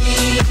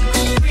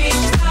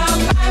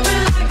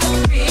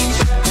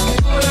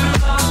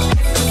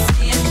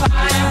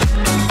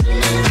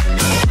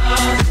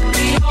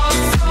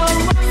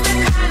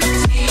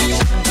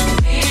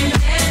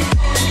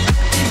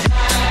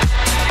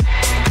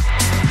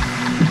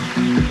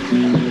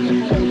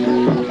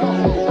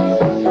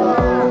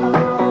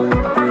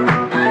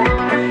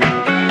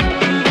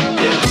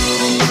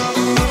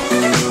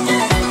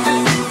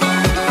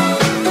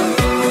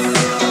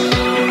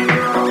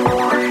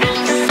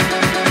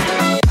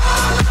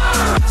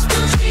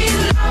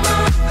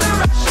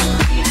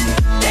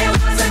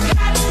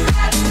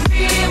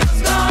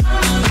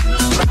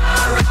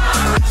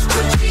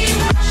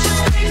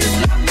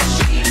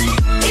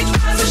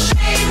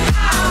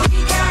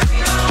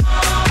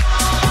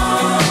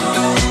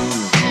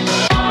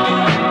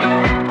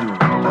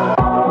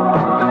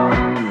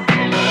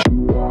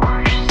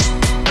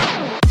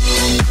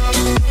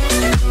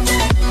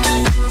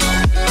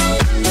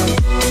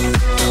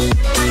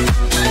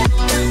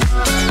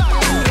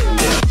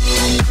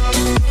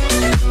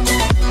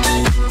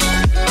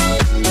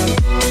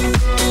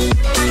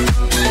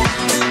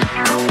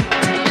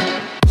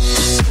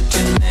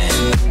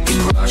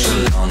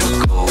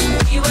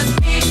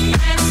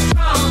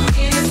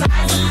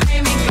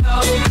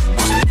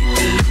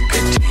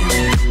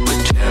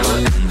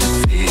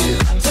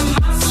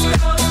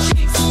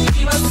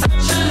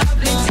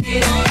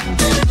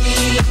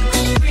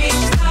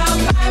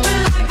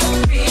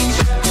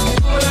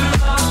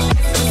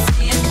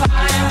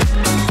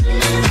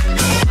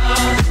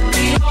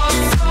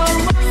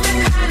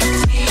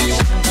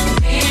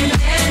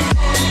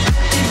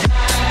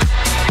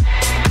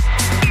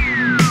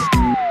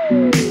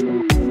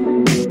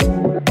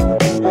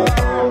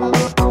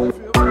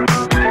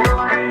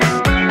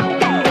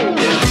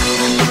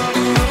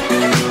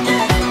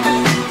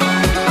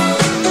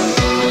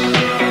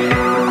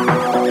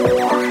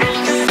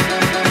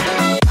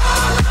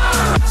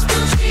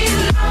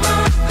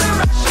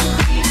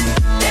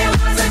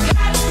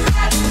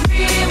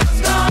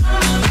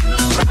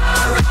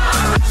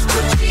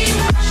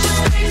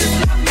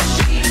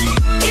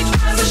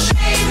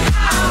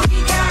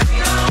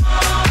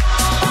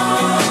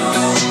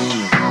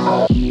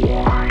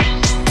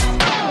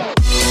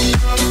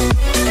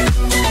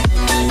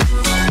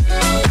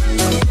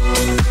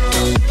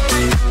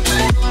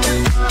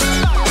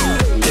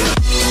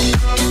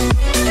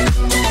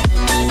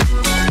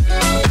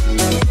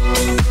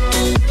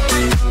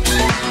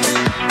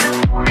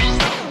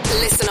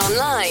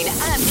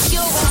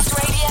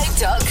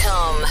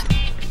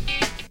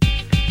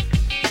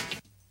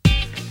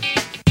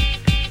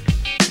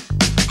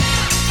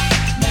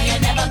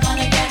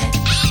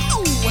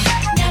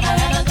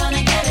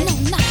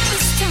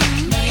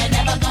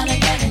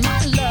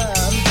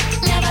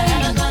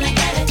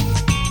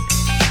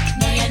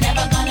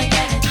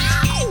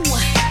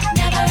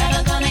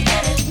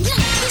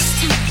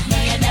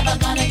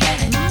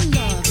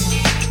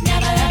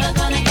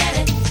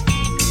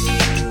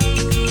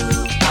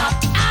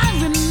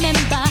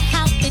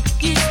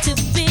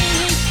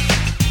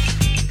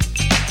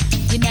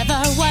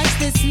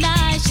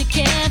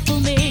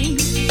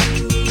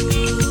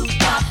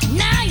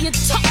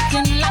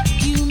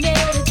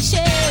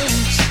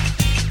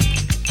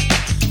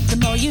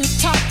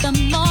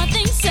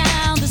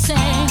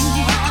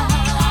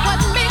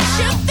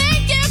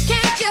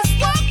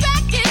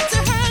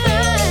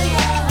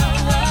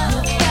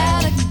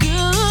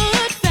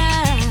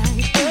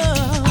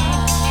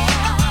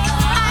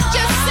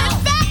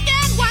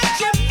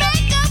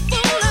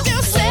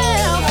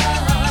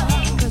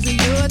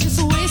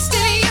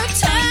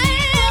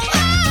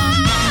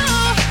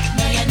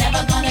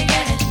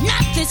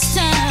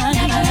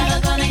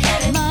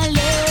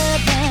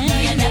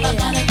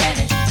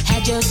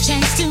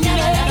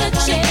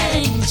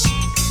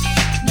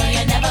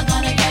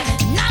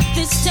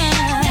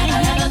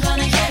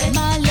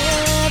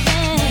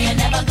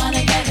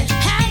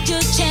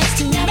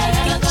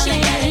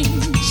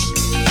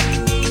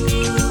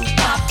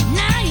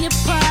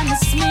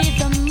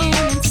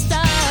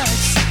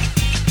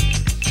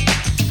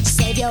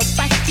 you,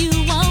 but you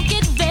won't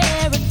get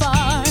very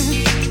far.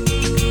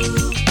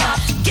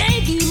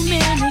 Gave you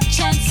many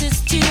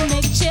chances to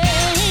make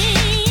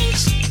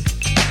change.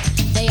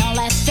 The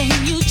only thing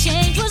you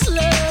changed was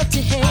love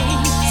to hate.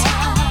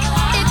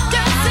 It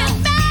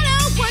doesn't matter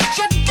what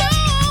you do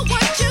or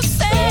what you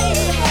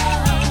say.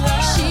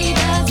 She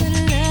doesn't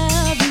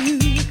love you,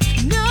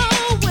 no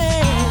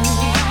way.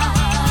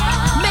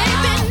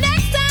 Maybe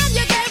next time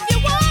you give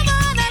your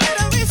woman a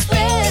little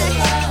respect,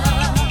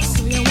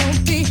 so you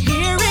won't be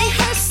hearing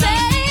her say,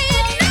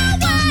 no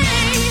way.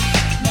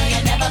 No,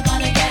 you're never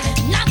gonna get it.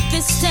 Not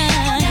this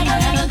time.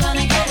 Never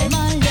gonna get it.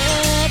 My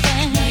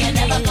loving. No, you're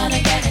never gonna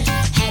get it.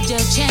 Had your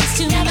chance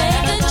to make a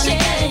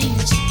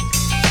change.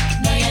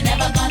 No, you're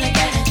never gonna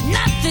get it.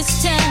 Not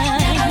this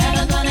time.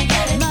 Never gonna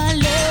get it. My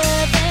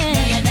loving.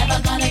 No, you're never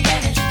gonna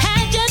get it.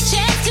 Had your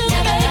chance to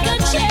make a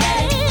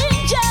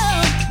change. Oh,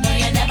 no,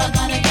 you're never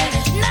gonna get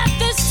it. Not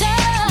this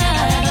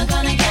time. Never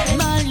gonna get it.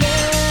 My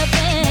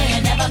loving. No,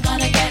 you're never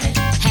gonna get it.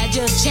 Had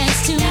your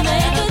chance to make a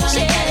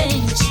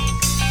change.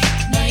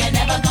 No, you're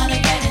never gonna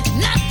get it.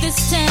 Not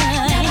this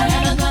time.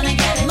 Never gonna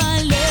get it.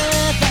 My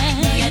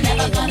loving. No, you're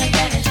never gonna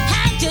get it.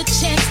 Had your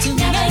chance to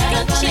make a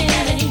change.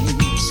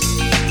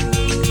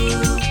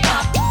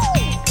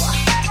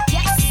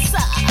 Yes,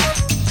 sir.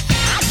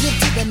 I give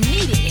to the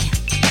needy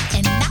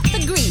and not the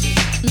greedy.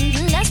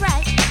 That's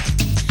right.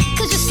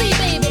 'Cause you see,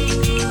 baby,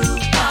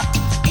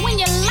 when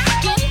you're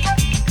lacking,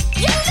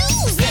 you're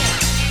losing.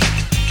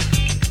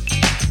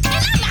 And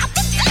I'm out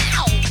the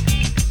door.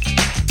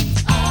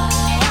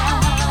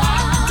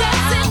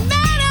 Doesn't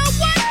matter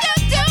what you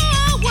do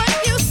or what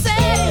you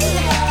say.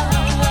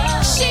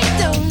 She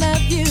don't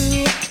love you,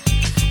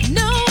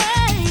 no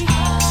way.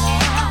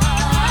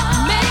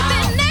 Maybe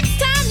next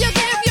time you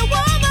give your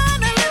woman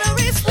a little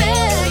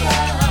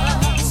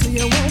respect, so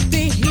you won't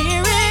be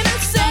hearing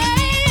her say,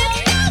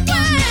 no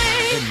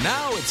way. And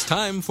now it's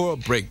time for a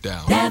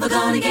breakdown. Never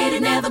gonna get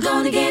it, never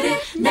gonna get it,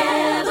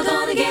 never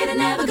gonna get it,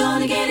 never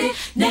gonna get it,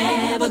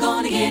 never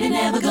gonna get it,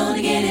 never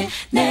gonna get it,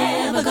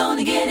 never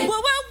gonna get it. Whoa,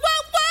 whoa,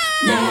 whoa,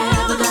 whoa.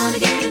 Never gonna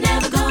get it,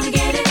 never gonna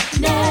get it,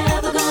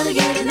 never gonna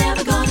get it,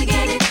 never gonna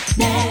get it,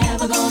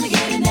 never gonna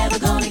get it, never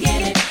gonna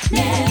get it,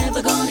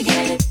 never gonna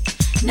get it,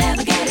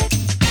 never get it.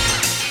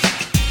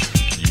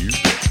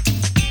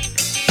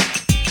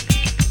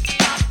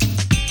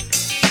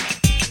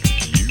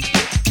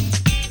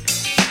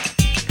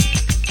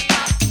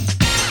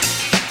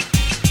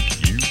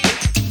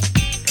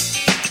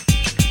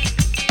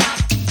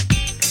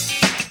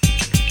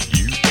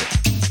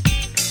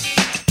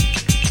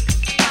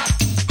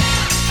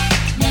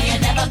 No, you're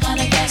never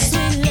gonna get it.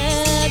 Sweet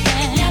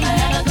loving.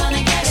 Never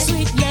gonna get it.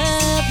 Sweet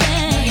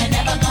loving. No, you're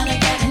never gonna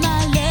get it.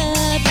 My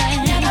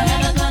loving.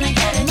 Never gonna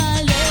get it.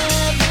 My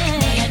loving.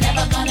 No, you're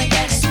never gonna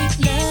get it. Sweet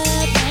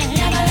loving.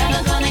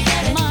 Never gonna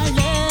get it. My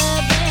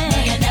loving. No,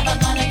 you're never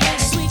gonna get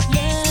it. Sweet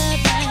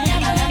loving.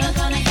 Never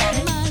gonna get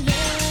it. My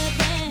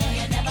loving. No,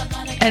 you're never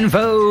gonna get it. En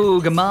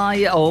Vogue, My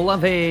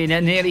Lovin',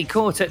 at nearly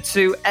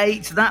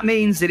 7:45. That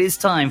means it is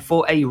time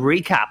for a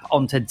recap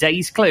on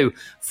today's clue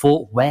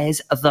for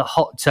Where's the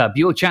Hot Tub?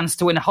 Your chance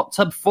to win a hot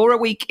tub for a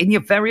week in your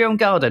very own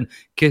garden,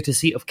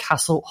 courtesy of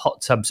Castle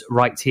Hot Tubs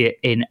right here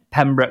in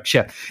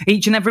Pembrokeshire.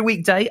 Each and every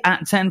weekday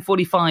at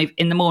 10:45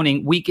 in the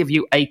morning, we give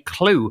you a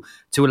clue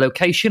to a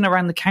location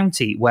around the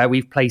county where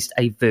we've placed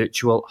a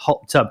virtual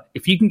hot tub.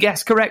 If you can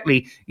guess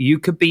correctly, you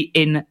could be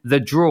in the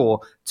draw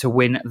to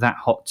win that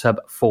hot tub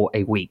for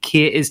a week.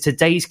 Here is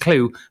today's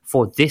clue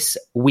for this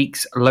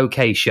week's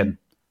location.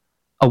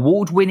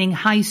 Award-winning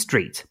high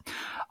street.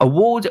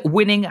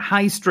 Award-winning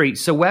high street.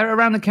 So where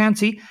around the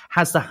county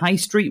has the high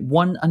street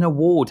won an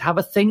award? Have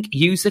a think,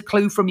 use the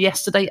clue from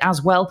yesterday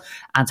as well,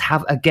 and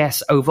have a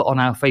guess over on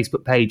our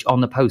Facebook page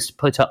on the post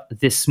put up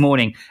this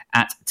morning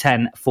at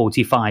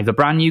 10:45. A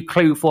brand new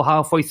clue for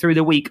halfway through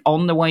the week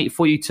on the way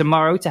for you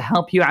tomorrow to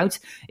help you out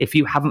if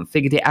you haven't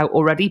figured it out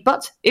already.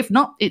 But if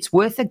not, it's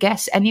worth a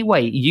guess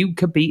anyway. You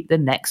could be the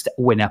next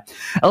winner.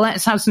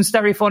 Let's have some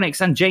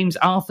Stereophonics and James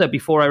Arthur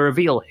before I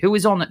reveal who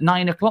is on at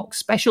 9 o'clock.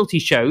 Specialty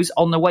shows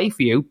on the way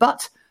for you.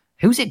 But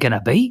who's it going to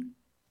be?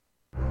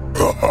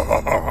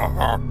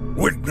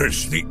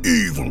 Witness the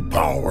evil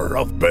power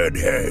of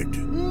Bedhead.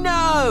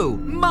 No!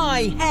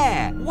 My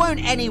hair!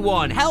 Won't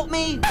anyone help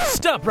me?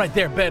 Stop right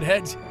there,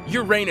 Bedheads.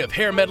 Your reign of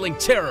hair-meddling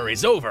terror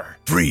is over.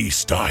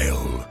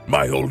 Freestyle,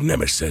 my old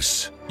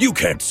nemesis. You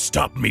can't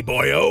stop me,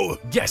 boyo.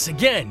 Guess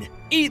again.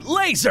 Eat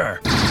laser!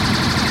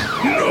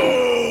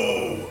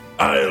 No!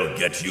 I'll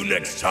get you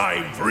next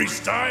time,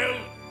 Freestyle.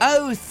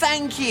 Oh,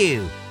 thank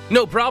you.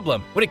 No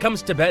problem. When it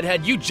comes to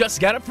Bedhead, you just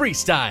gotta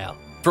freestyle.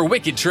 For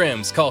wicked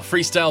trims, call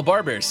Freestyle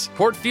Barbers,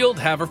 Portfield,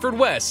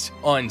 Haverfordwest,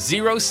 on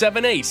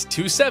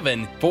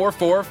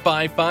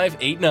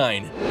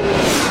 07827445589.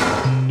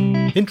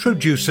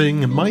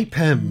 Introducing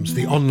MyPems,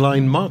 the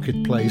online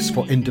marketplace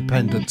for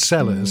independent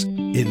sellers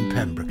in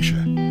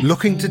Pembrokeshire.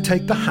 Looking to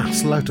take the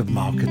hassle out of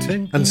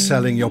marketing and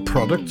selling your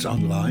products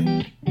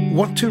online?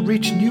 Want to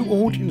reach new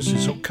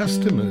audiences or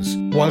customers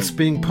whilst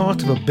being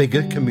part of a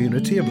bigger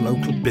community of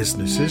local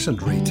businesses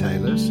and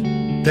retailers?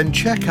 Then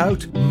check out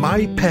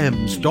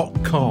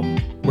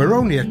mypems.com. We're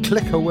only a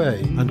click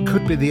away and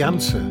could be the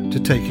answer to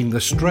taking the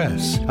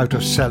stress out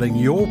of selling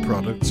your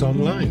products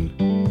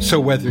online. So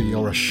whether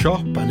you're a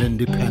shop, an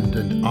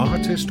independent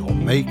artist or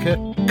maker,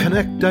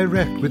 connect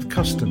direct with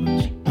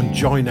customers and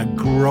join a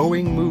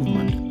growing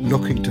movement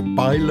looking to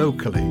buy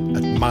locally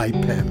at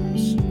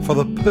MyPems. For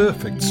the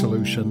perfect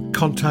solution,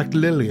 contact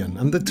Lillian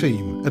and the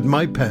team at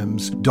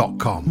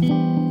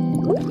mypems.com.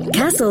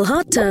 Castle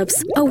Hot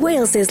Tubs are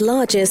Wales's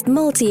largest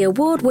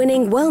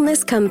multi-award-winning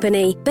wellness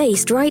company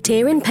based right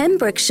here in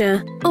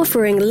Pembrokeshire,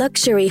 offering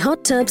luxury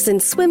hot tubs and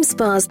swim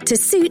spas to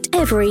suit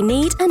every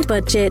need and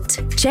budget.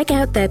 Check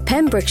out their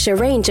Pembrokeshire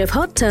range of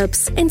hot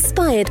tubs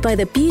inspired by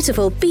the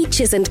beautiful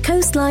beaches and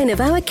coastline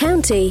of our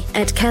county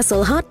at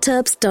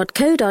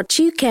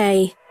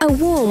castlehottubs.co.uk. A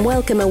warm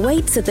welcome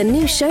awaits at the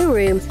new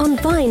showroom on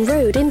Vine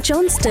Road in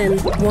Johnston.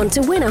 Want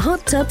to win a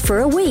hot tub for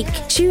a week?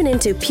 Tune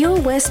into Pure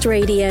West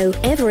Radio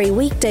every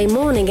weekday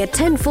morning at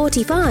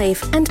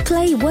 10:45 and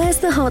play Where's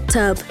the Hot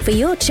Tub for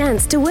your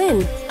chance to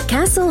win.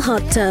 Castle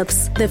Hot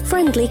Tubs, the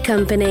friendly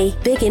company,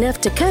 big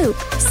enough to cope,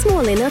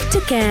 small enough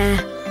to care.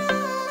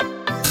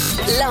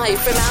 Live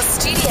from our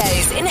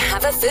studios in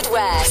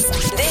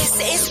Haverfordwest, this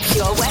is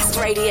Pure West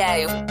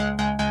Radio.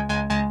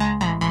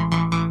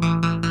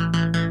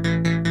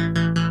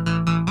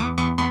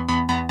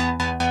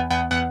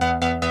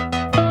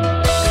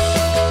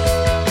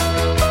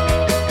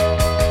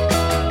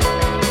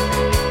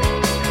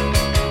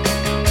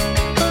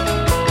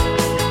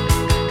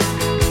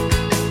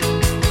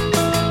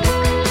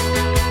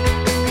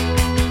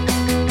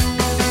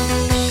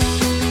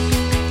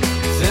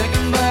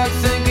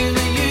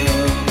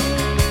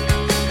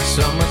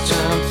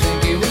 Summertime,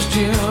 think it was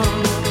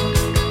June.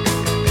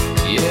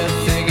 Yeah,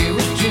 think it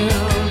was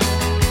June.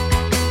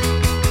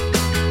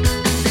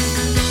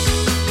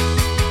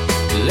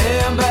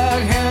 Laying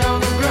back, hand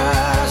on the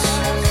grass,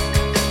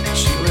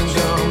 chewing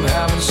gum,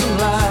 having some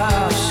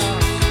laughs.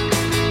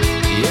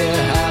 Yeah,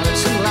 having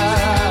some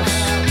laughs.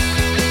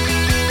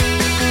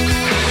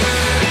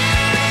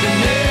 They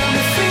made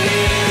me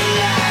feel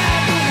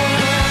like the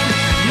one.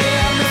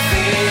 Made me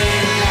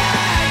feel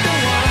like the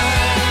one.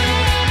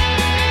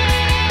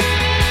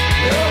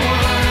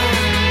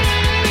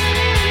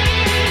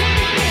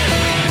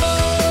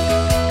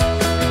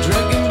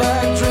 Drinking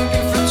back,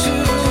 drinking for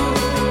two,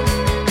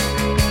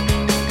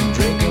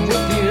 drinking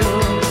with you,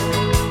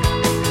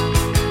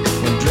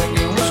 when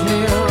drinking was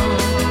new.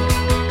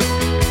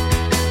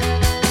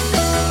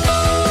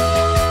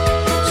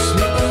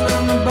 Sleeping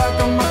in the back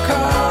of my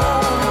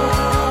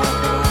car,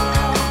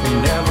 we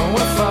never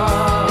went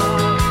far,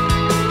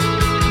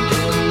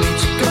 didn't need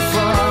to go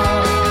far.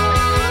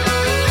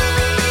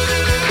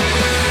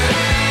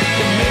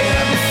 It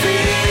made me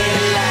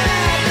feel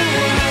like the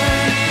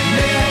one,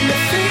 made me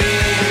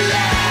feel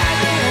like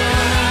the one,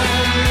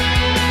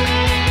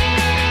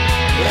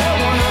 the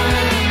one.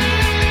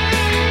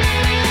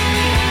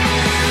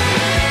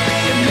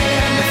 It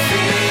made me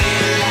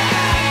feel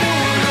like the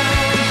one,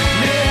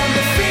 made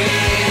me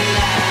feel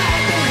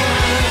like the one,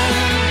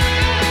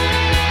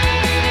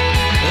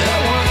 the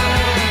one. I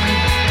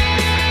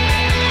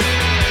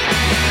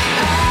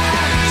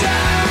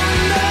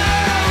don't know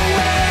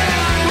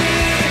where we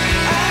are going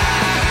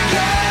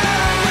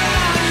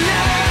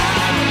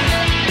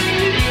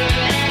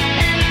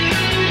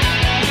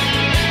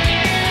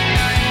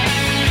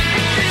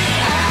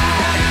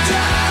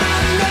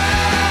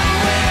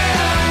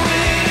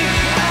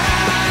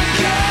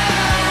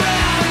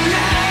now.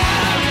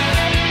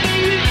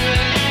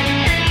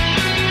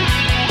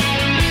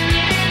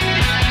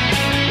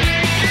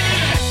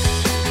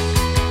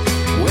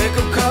 Wake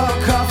up, call,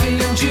 coffee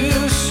and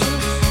juice.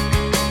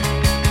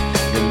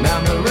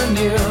 Remembering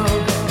you.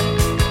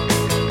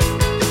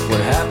 What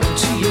happened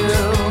to you?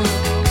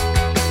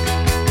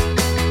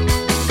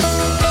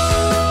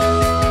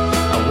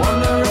 I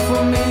wonder if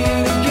we'll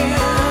meet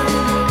again.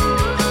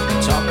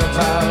 Talk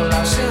about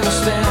life since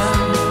then.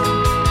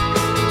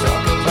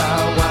 Talk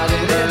about why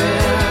did it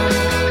end.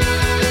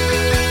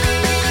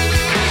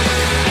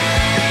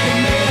 It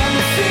made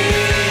me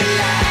feel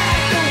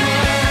like the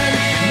one.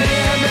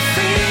 Made me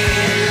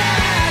feel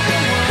like the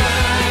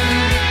one.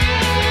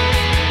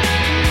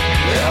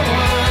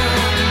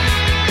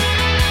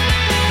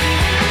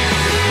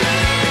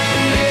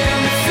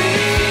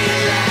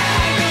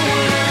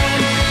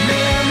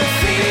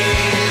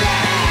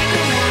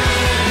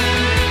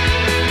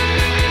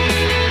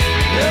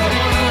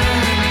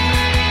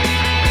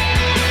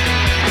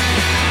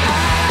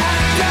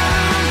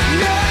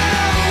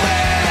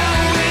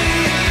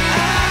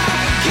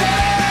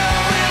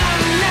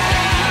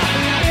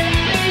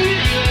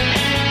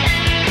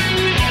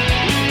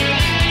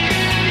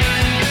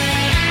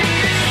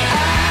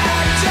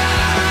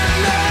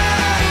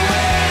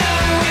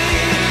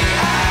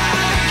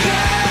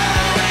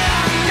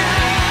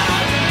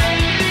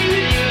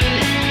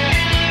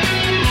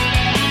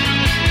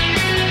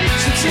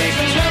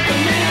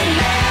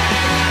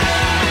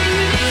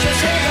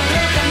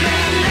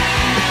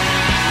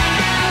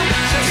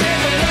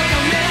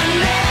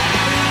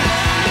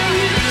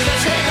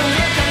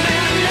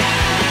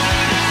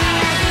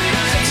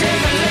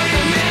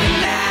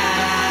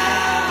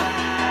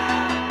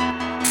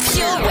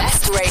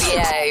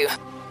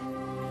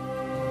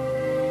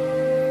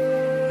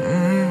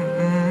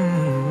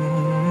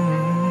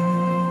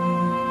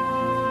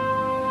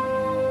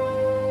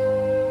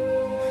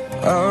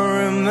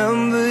 I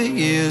remember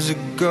years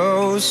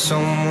ago,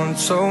 someone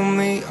told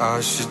me I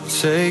should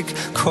take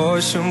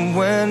caution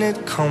when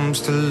it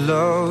comes to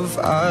love.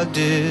 I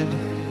did.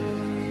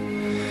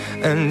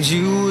 And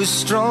you were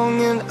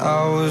strong and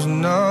I was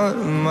not.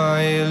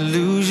 My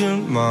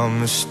illusion, my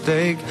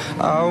mistake.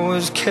 I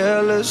was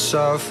careless,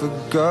 I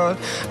forgot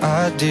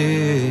I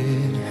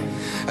did.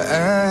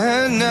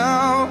 And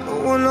now,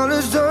 when all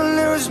is done,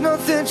 there is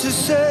nothing to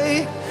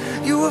say.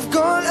 You have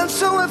gone and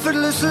so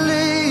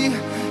effortlessly.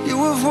 You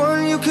have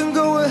won, you can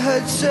go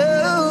ahead,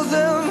 tell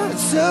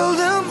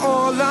them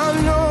all I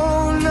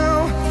know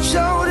now.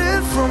 Shout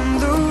it from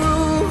the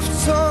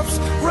rooftops,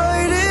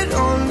 write it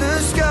on the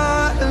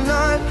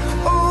skyline.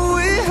 All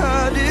we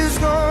had is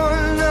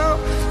gone now.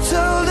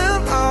 Tell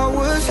them I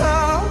was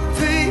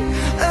happy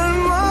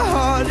and my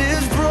heart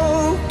is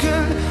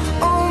broken.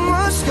 All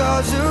my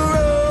scars are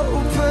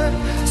open.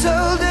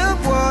 Tell them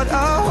what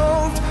I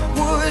hoped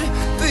would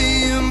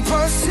be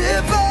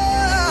impossible.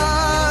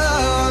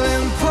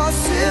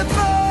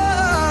 Impossible.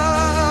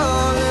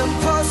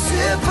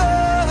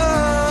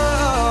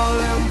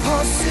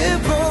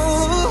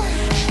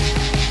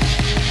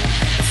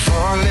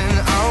 Falling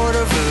out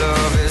of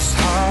love is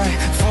hard.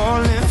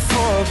 Falling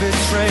for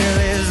betrayal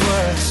is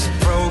worse.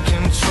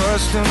 Broken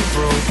trust and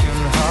broken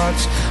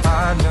hearts. I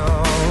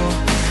know.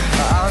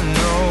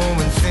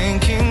 And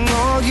thinking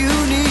all you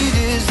need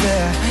is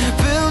that.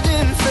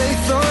 Building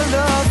faith on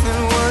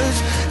nothing words.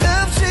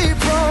 Empty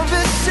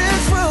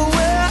promises will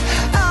wear.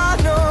 I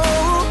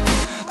know.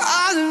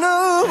 And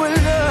now, when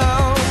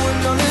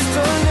all is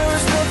done, there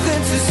is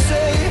nothing to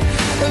say.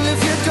 And if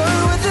you're done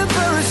with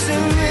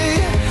embarrassing me,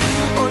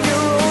 on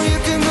your own you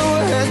can go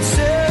ahead,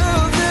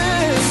 tell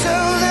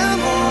them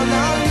all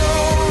I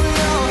know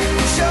now.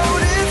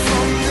 Shout it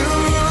from the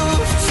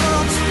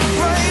rooftops,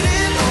 write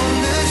it on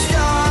the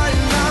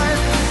skyline.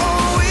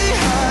 All we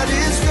had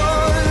is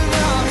gone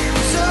now.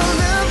 Tell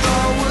them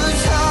I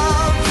was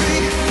happy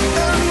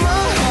and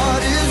my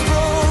heart is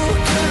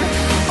broken.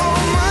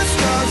 All my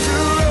scars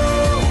are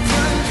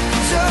open.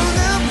 Tell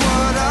them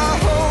what I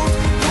hoped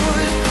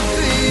would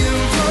be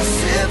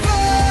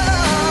impossible.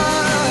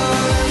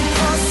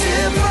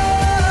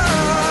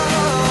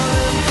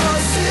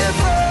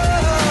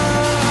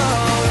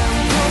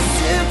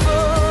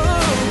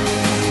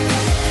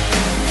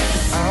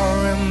 I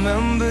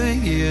remember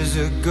years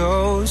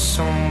ago,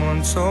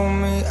 someone told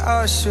me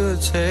I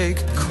should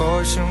take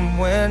caution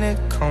when it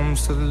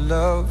comes to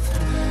love.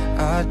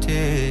 I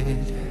did.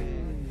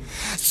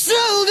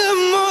 Tell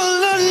them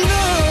all I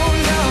know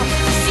now.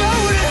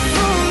 Shout it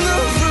from the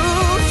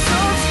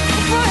rooftops,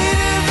 write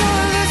it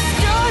on the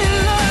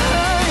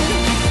skyline.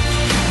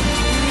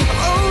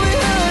 All we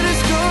had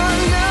is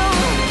gone now.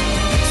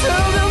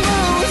 Tell them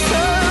I was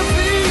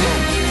happy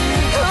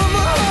and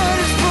my heart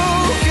is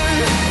broken.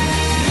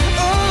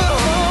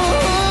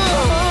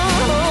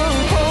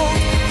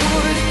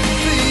 Would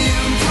be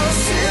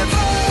impossible.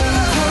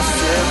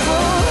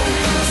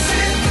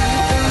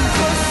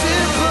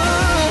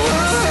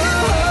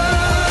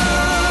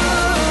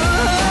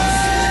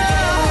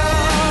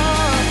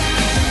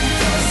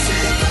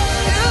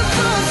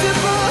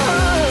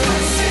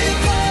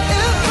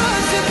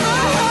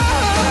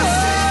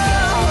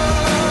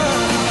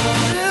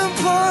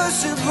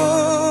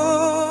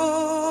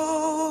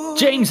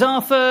 James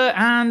Arthur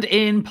and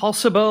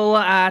Impossible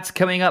at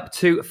coming up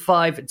to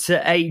 5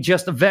 to 8.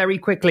 Just very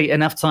quickly,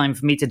 enough time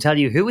for me to tell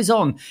you who is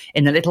on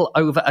in a little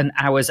over an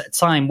hour's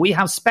time. We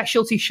have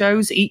specialty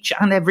shows each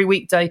and every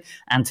weekday,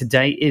 and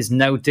today is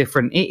no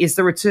different. It is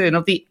the return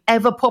of the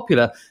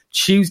ever-popular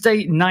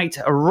Tuesday night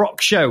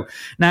rock show.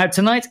 Now,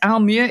 tonight,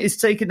 Al Muir is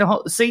taking the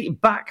hot seat,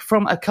 back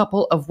from a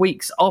couple of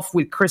weeks off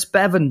with Chris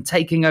Bevan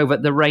taking over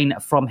the reign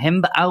from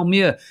him. But Al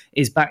Muir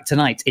is back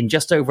tonight in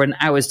just over an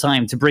hour's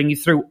time to bring you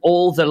through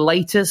all the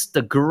latest,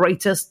 the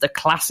greatest, the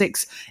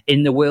classics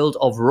in the world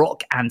of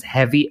rock and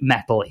heavy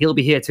metal. He'll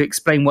be here to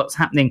explain what's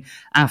happening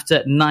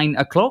after 9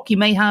 o'clock. He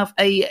may have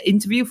an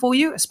interview for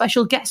you, a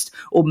special guest,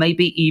 or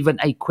maybe even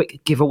a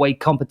quick giveaway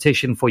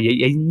competition for you.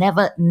 You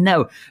never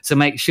know. So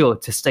make sure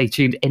to stay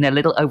tuned in a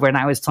little over an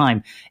hour's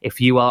time if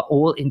you are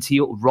all into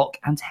your rock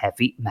and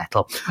heavy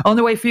metal. On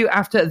the way for you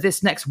after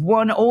this next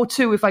one or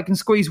two, if I can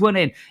squeeze one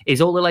in, is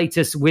all the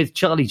latest with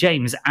Charlie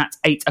James at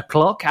 8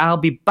 o'clock. I'll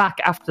be back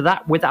after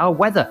that with our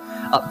weather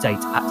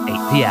update at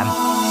 8 p.m.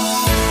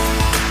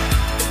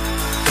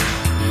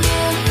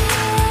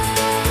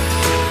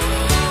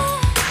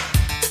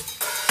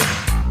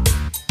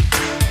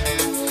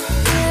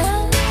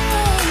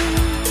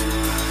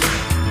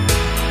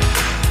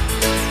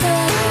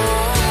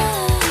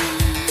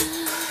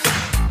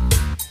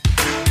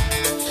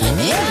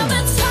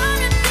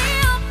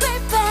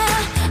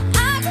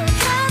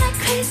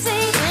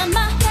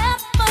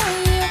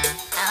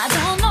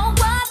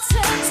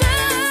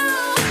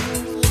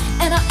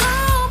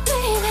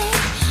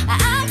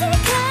 I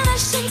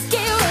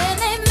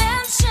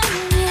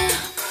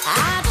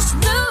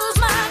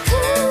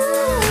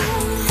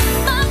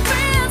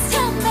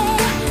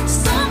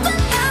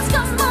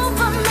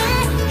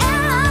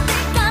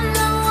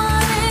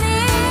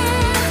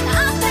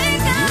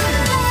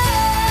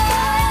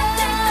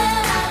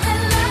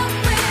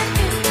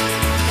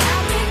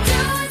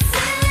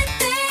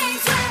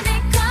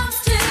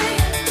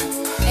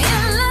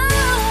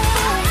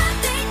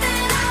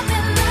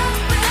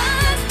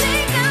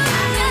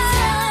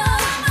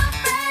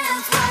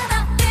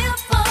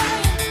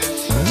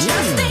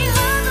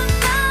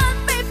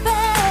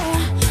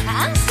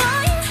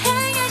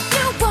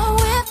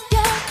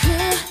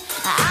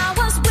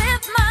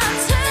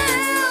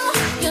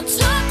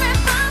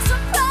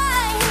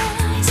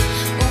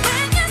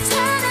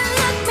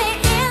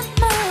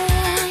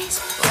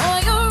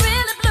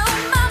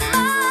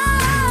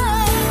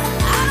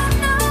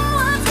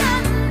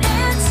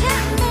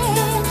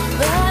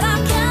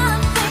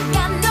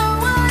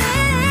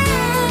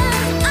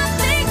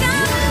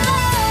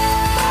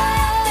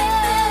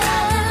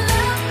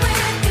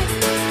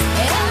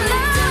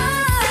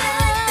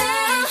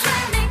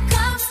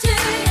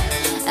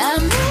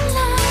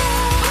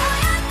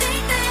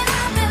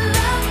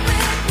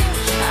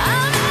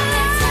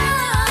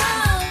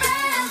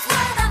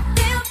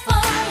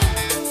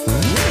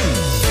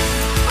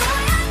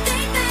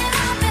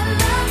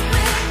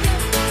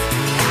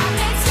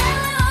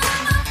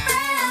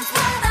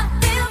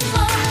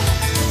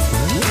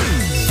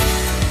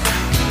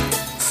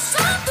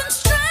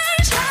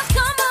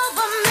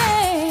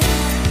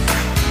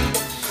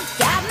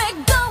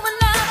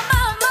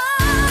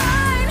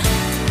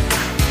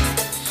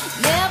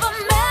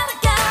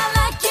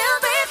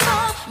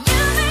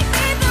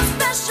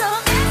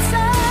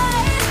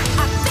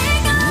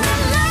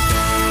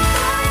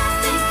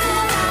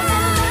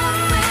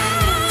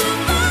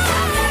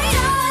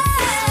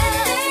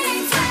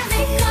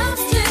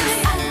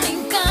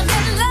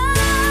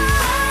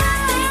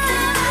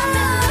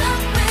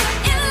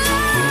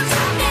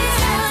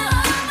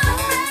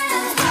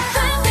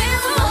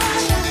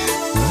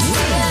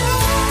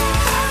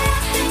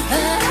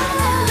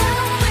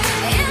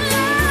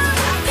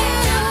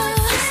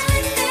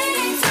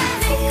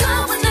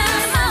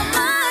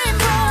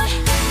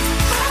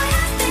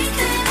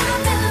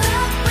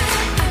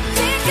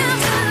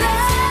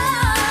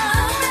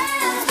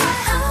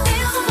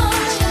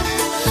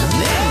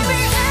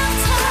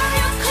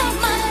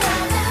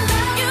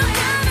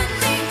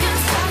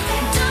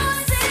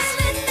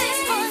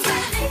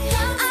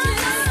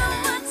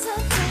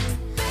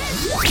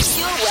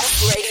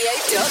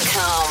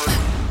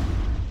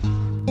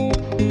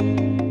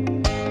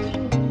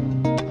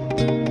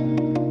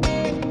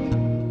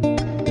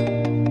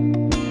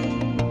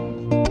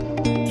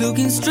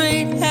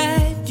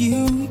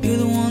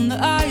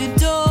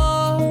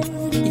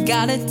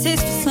got a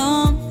taste for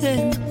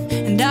something,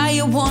 and I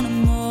want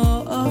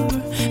more.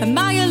 Am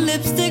I a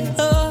lipstick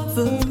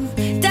lover,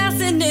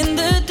 dancing in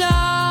the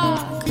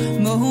dark?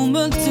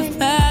 Moments of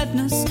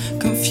madness,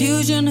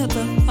 confusion at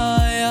the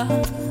higher.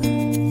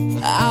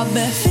 I've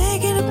been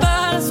thinking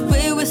about us,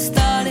 where we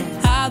started,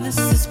 how this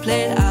is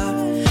played out,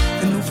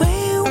 and the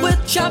way in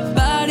which our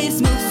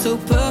bodies move so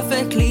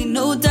perfectly,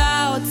 no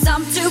doubts.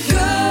 I'm too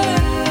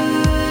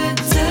good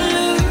to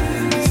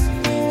lose.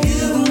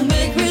 You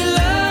make me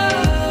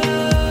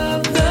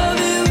love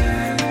you.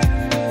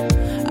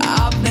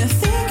 I've been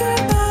thinking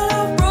about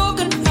our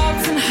broken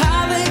hearts and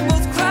how they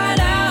both cried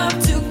out.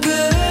 Too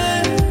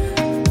good,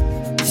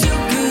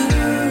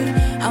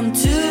 I'm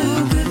too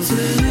good to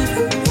lose.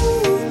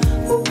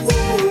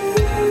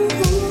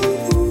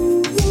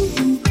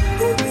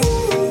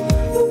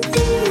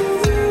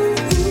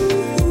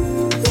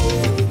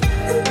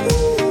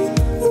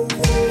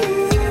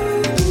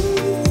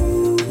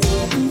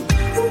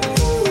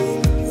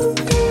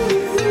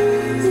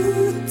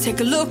 Take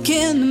a look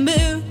in the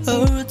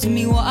mirror, tell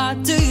me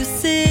what do you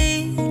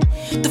see?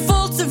 The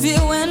faults of you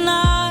and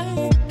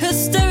I, her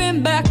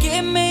staring back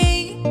at me.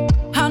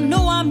 I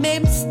know I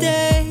made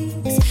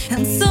mistakes,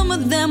 and some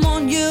of them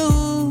on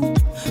you.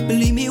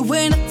 Believe me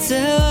when I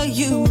tell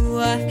you,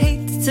 I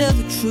hate to tell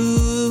the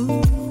truth.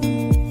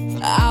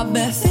 I've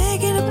been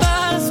thinking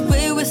about us,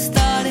 where we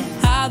started,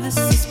 how this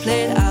is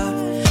played out,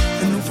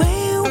 and the way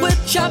in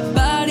which our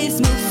bodies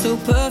move so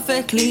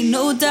perfectly,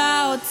 no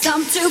doubts.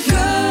 I'm too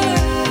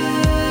good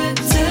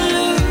to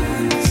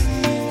lose.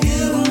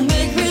 You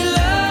make me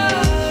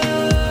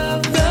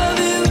love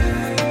you.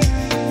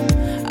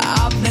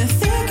 I've been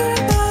thinking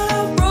about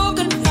our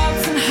broken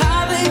hearts and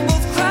how they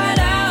both cried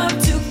out.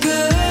 Too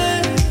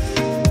good,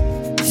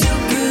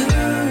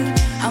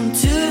 I'm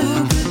too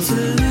good to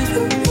lose.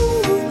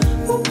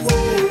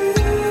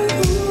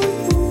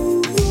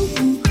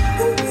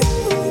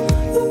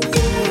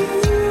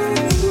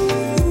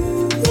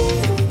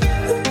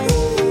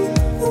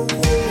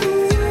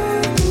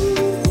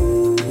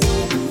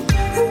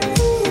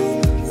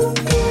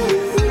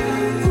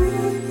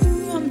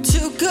 I'm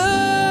too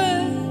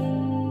good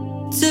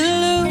to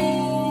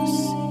lose.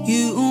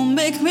 You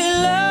make me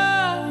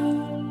love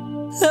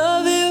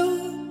you.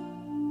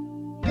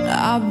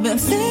 I've been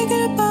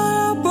thinking about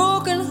our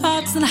broken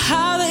hearts and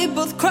how they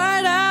both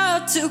cried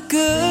out. Too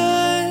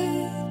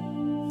good,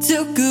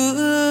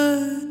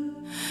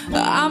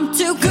 I'm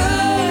too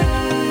good.